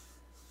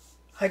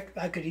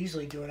could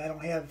easily do it. I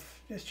don't have,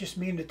 it's just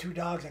me and the two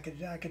dogs. I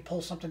could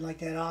pull something like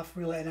that off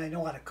really, and I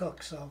know how to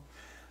cook, so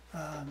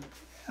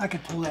I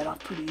could pull that off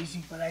pretty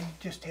easy, but I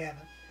just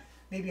haven't.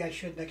 Maybe I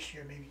should next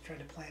year, maybe try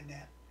to plan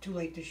that. Too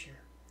late this year.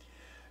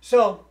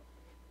 So,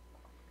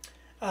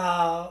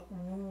 let's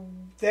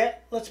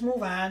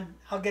move on.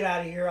 I'll get out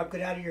of here. I'll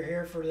get out of your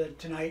hair for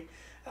tonight.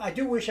 I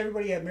do wish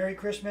everybody a Merry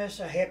Christmas,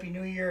 a Happy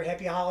New Year,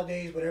 Happy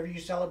Holidays, whatever you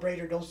celebrate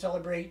or don't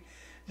celebrate.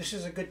 This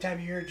is a good time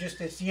of year.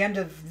 Just it's the end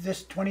of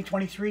this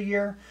 2023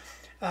 year,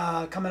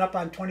 coming up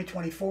on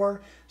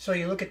 2024. So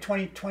you look at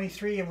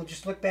 2023 and we'll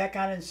just look back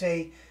on it and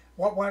say,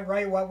 what went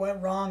right, what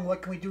went wrong,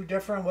 what can we do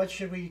different, what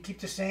should we keep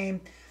the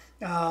same,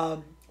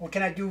 what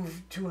can I do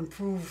to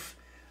improve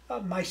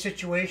my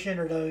situation,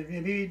 or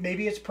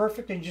maybe it's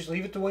perfect and just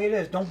leave it the way it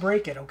is. Don't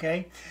break it,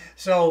 okay?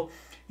 So,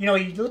 you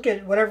look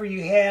at whatever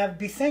you have,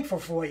 be thankful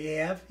for what you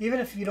have, even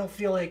if you don't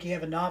feel like you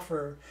have enough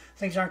or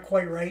things aren't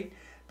quite right.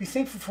 Be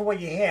thankful for what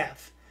you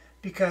have,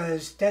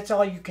 because that's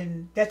all you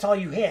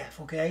have,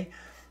 okay?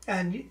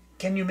 And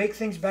can you make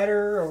things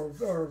better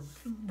or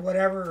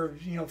whatever, or,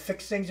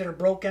 fix things that are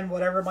broken,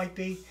 whatever it might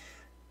be?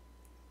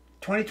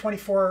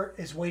 2024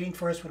 is waiting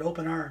for us with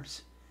open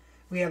arms.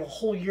 We have a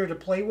whole year to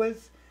play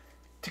with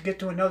to get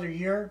to another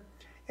year,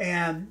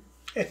 and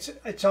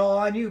it's all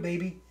on you,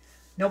 baby.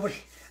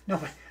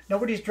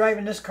 Nobody's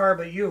driving this car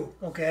but you,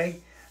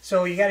 okay?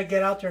 So you got to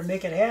get out there and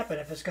make it happen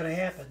if it's going to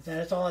happen.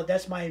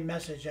 That's my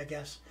message, I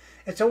guess.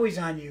 It's always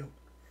on you,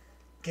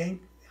 okay?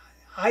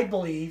 I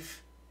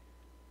believe,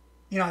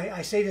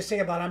 I say this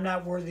thing about I'm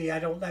not worthy,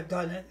 I've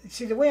done it.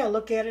 See, the way I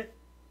look at it,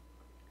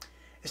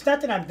 it's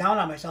not that I'm down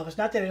on myself. It's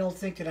not that I don't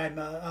think that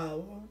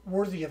I'm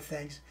worthy of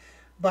things.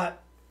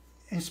 But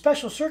in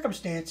special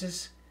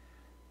circumstances,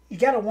 you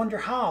got to wonder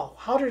how.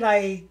 How did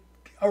I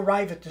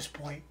arrive at this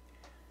point?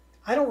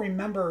 I don't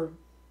remember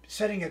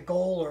setting a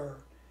goal or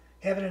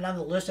having it on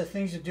the list of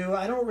things to do.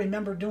 I don't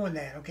remember doing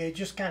that, okay? It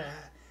just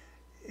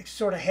it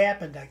sort of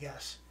happened, I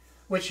guess,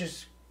 which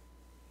is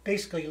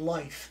basically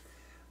life.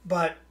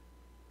 But,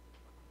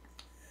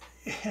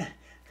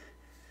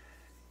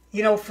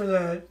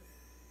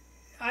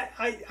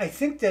 I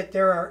think that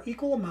there are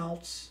equal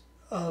amounts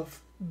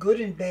of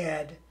good and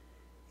bad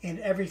in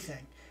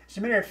everything. As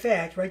a matter of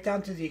fact, right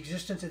down to the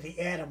existence of the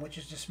atom, which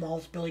is the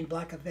smallest building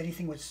block of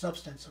anything with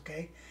substance,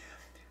 okay?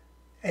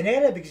 An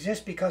atom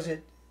exists because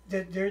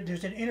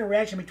there's an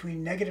interaction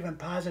between negative and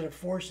positive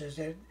forces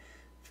that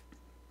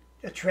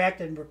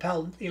attract and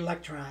repel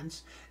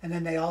electrons, and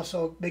then they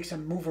also make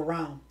them move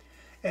around.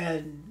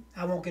 And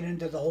I won't get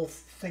into the whole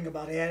thing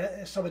about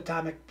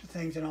subatomic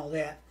things and all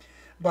that,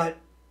 but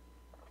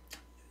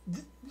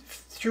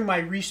through my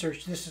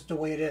research, this is the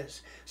way it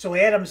is. So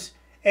atoms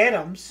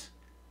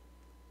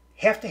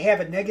have to have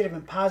a negative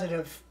and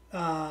positive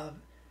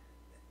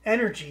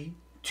energy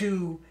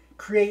to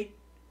create,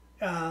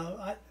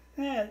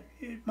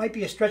 it might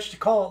be a stretch to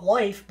call it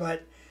life,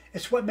 but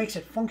it's what makes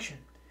it function.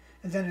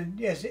 And then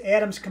as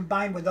atoms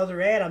combine with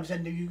other atoms,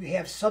 then you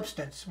have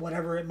substance,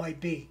 whatever it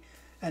might be,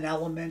 an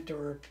element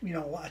or,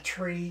 a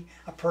tree,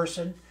 a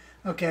person,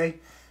 okay?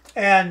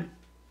 And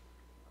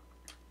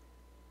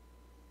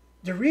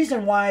the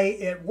reason why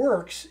it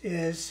works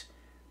is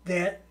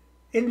that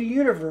in the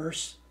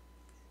universe,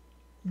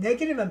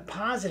 negative and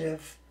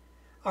positive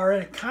are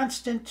in a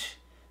constant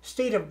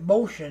state of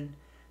motion,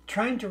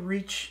 trying to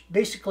reach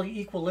basically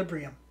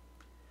equilibrium.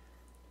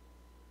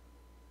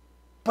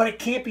 But it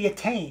can't be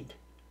attained.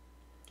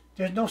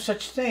 There's no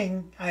such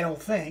thing, I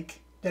don't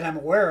think, that I'm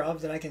aware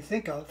of, that I can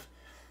think of.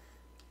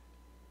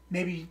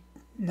 Maybe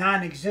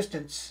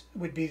non-existence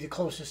would be the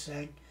closest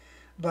thing,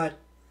 but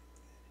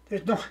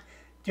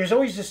there's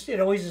always this, it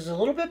always is a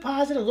little bit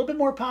positive, a little bit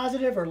more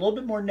positive, or a little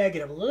bit more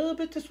negative, a little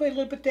bit this way, a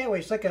little bit that way.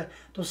 It's like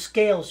those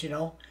scales,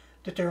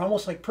 that they're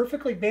almost like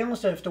perfectly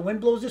balanced. And if the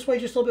wind blows this way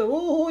just a little bit,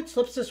 ooh, it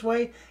slips this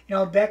way,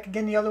 back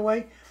again the other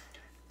way.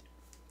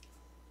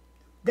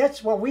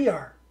 That's what we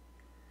are.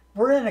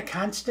 We're in a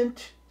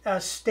constant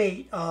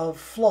state of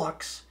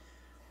flux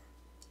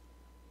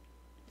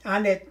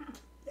on that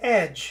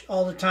edge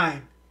all the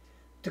time.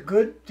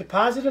 The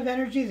positive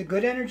energy, the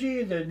good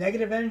energy, the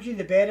negative energy,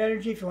 the bad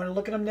energy, if you want to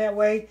look at them that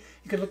way.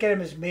 You could look at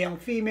them as male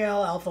and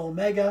female, alpha,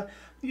 omega,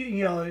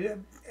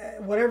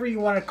 whatever you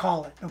want to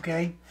call it,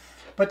 okay?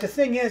 But the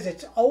thing is,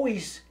 it's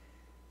always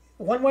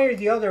one way or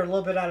the other a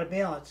little bit out of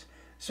balance.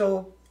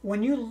 So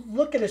when you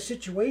look at a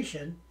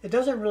situation, it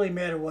doesn't really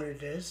matter what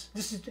it is.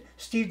 This is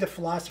Steve the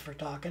philosopher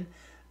talking.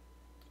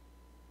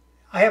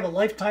 I have a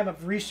lifetime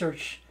of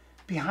research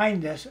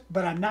behind this,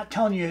 but I'm not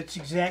telling you it's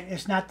exact.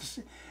 It's not,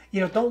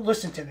 don't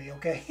listen to me,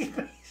 okay?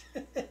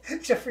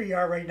 Except for you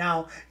are right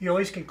now. You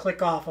always can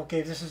click off, okay,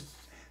 if this is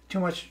too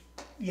much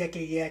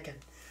yakking.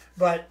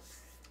 But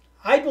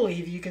I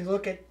believe you can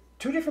look at,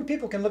 two different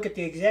people can look at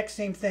the exact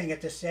same thing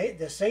at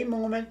the same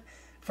moment,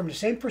 from the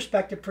same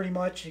perspective pretty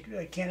much.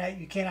 You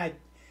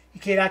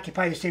can't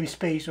occupy the same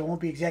space, so it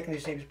won't be exactly the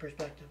same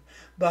perspective.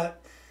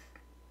 But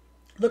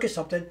look at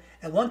something,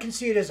 and one can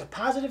see it as a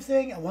positive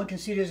thing, and one can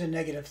see it as a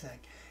negative thing.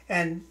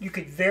 And you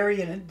could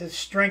vary in the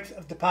strength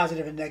of the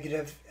positive and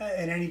negative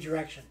in any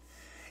direction.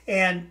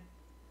 And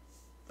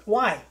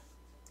why?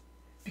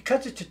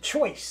 Because it's a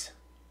choice.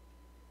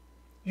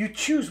 You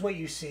choose what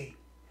you see.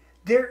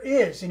 there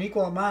is an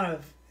equal amount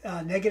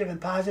of negative and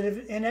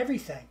positive in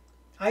everything,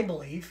 I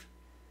believe.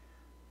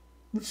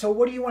 So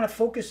what do you want to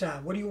focus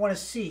on? What do you want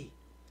to see?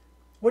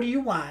 What do you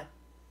want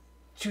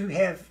to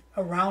have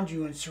around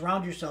you and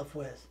surround yourself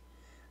with?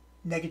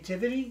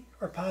 Negativity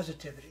or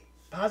positivity?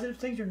 Positive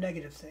things or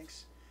negative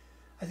things?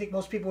 I think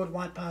most people would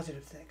want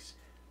positive things.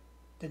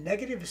 The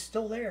negative is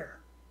still there.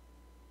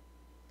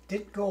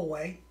 Didn't go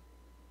away.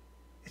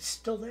 It's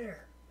still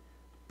there.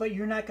 But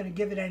you're not going to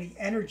give it any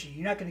energy.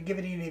 You're not going to give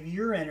it any of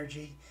your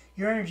energy.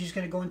 Your energy is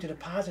going to go into the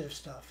positive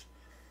stuff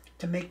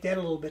to make that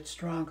a little bit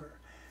stronger.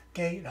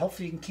 Okay, and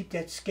hopefully you can keep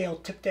that scale,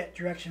 tip that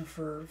direction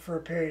for a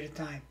period of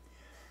time.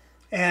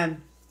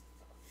 And,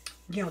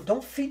 you know,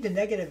 don't feed the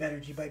negative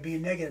energy by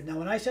being negative. Now,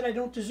 when I said I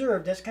don't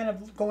deserve, that's kind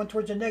of going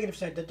towards the negative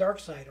side, the dark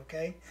side,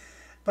 okay?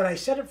 But I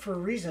said it for a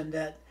reason,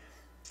 that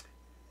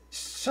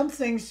some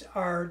things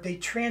they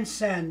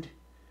transcend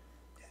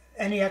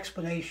any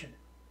explanation.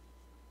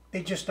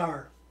 They just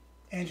are.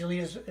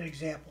 Angelina's an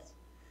example.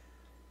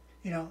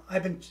 You know,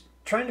 I've been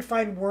trying to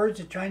find words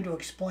and trying to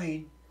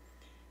explain.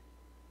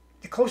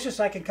 The closest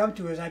I can come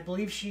to is I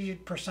believe she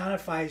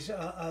personifies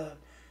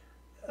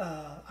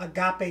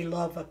agape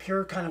love, a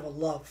pure kind of a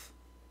love.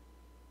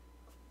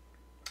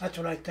 That's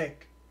what I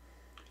think.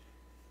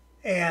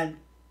 And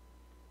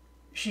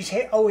she's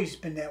was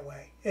been that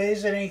way. It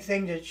isn't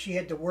anything that she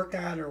had to work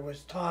on or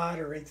was taught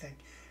or anything.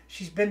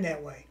 She's been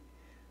that way.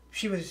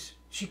 The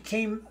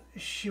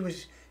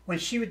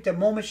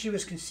moment she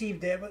was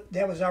conceived,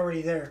 that was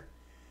already there.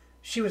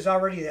 She was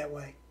already that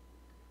way.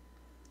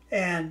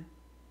 And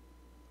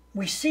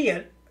we see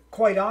it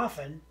quite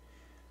often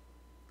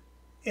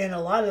in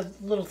a lot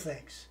of little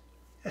things,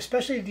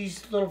 especially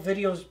these little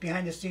videos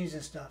behind the scenes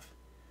and stuff.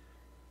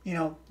 You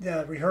know,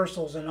 the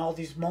rehearsals and all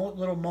these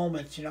little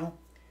moments, you know.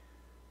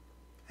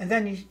 And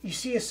then you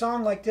see a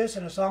song like this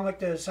and a song like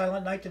the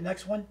Silent Night, the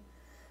next one.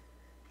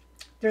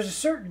 There's a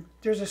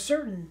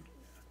certain,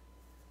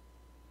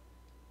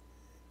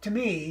 to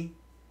me,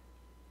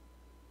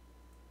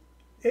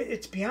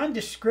 it's beyond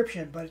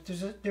description, but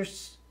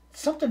there's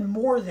something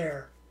more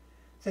there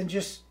than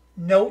just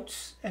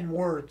notes and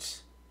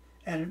words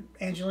and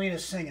Angelina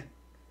singing.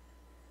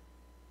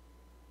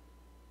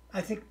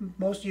 I think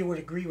most of you would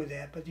agree with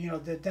that, but you know,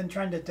 then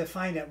trying to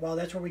define it, well,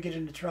 that's where we get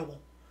into trouble.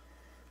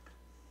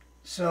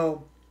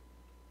 So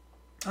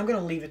I'm going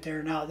to leave it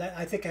there now.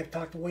 I think I've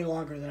talked way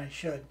longer than I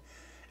should,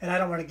 and I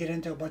don't want to get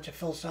into a bunch of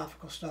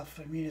philosophical stuff.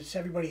 I mean,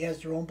 everybody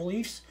has their own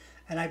beliefs,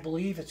 and I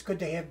believe it's good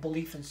to have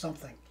belief in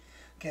something.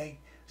 Okay,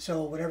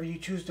 so whatever you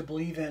choose to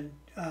believe in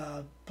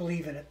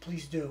it.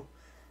 Please do.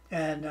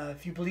 And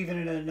if you believe in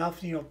it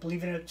enough, you know,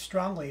 believe in it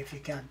strongly if you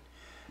can.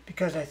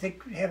 Because I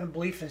think having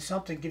belief in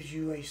something gives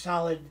you a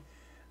solid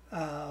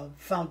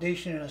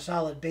foundation and a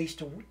solid base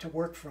to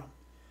work from.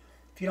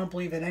 If you don't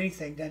believe in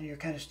anything, then you're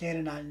kind of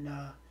standing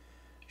on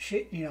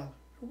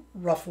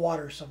rough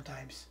water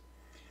sometimes.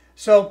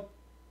 So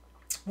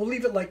we'll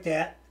leave it like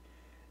that.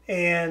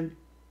 And,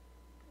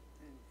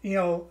 you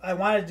know, I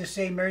wanted to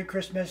say Merry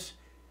Christmas,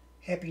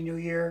 Happy New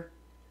Year,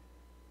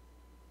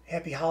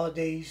 Happy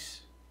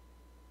Holidays,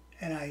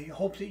 and I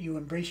hope that you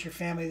embrace your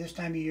family this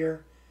time of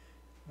year.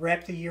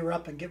 Wrap the year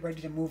up and get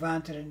ready to move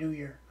on to the new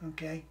year,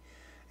 okay?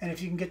 And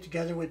if you can get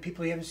together with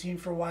people you haven't seen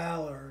for a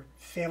while, or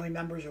family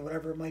members, or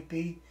whatever it might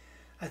be,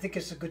 I think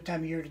it's a good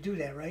time of year to do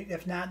that, right?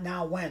 If not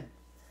now, when?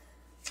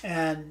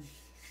 And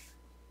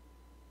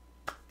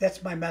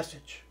that's my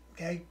message,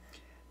 okay?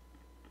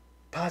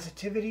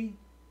 Positivity,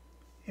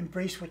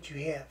 embrace what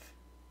you have.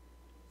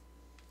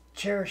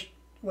 Cherish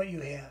what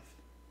you have.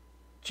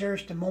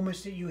 Cherish the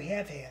moments that you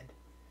have had.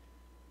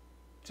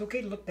 It's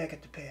okay to look back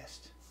at the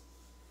past.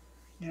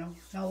 You know,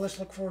 now let's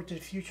look forward to the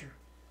future.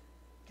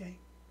 Okay?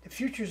 The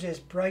future is as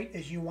bright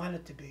as you want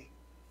it to be.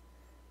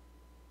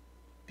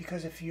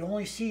 Because if you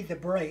only see the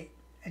bright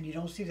and you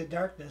don't see the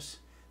darkness,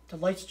 the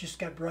lights just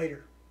got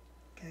brighter.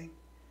 Okay?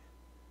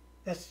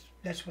 That's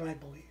what I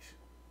believe.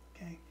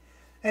 Okay?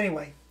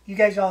 Anyway, you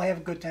guys all have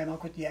a good time. I'll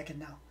quit yakking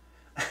now.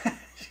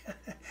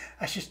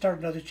 I should start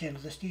another channel,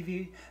 the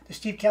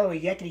Steve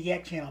Callaway Yakety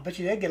Yak channel. I bet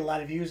you that'd get a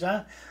lot of views,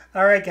 huh?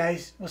 All right,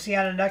 guys. We'll see you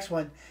on the next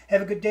one.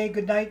 Have a good day,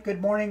 good night,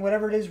 good morning,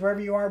 whatever it is, wherever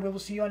you are. We will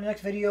see you on the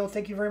next video.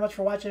 Thank you very much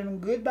for watching,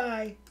 and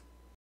goodbye.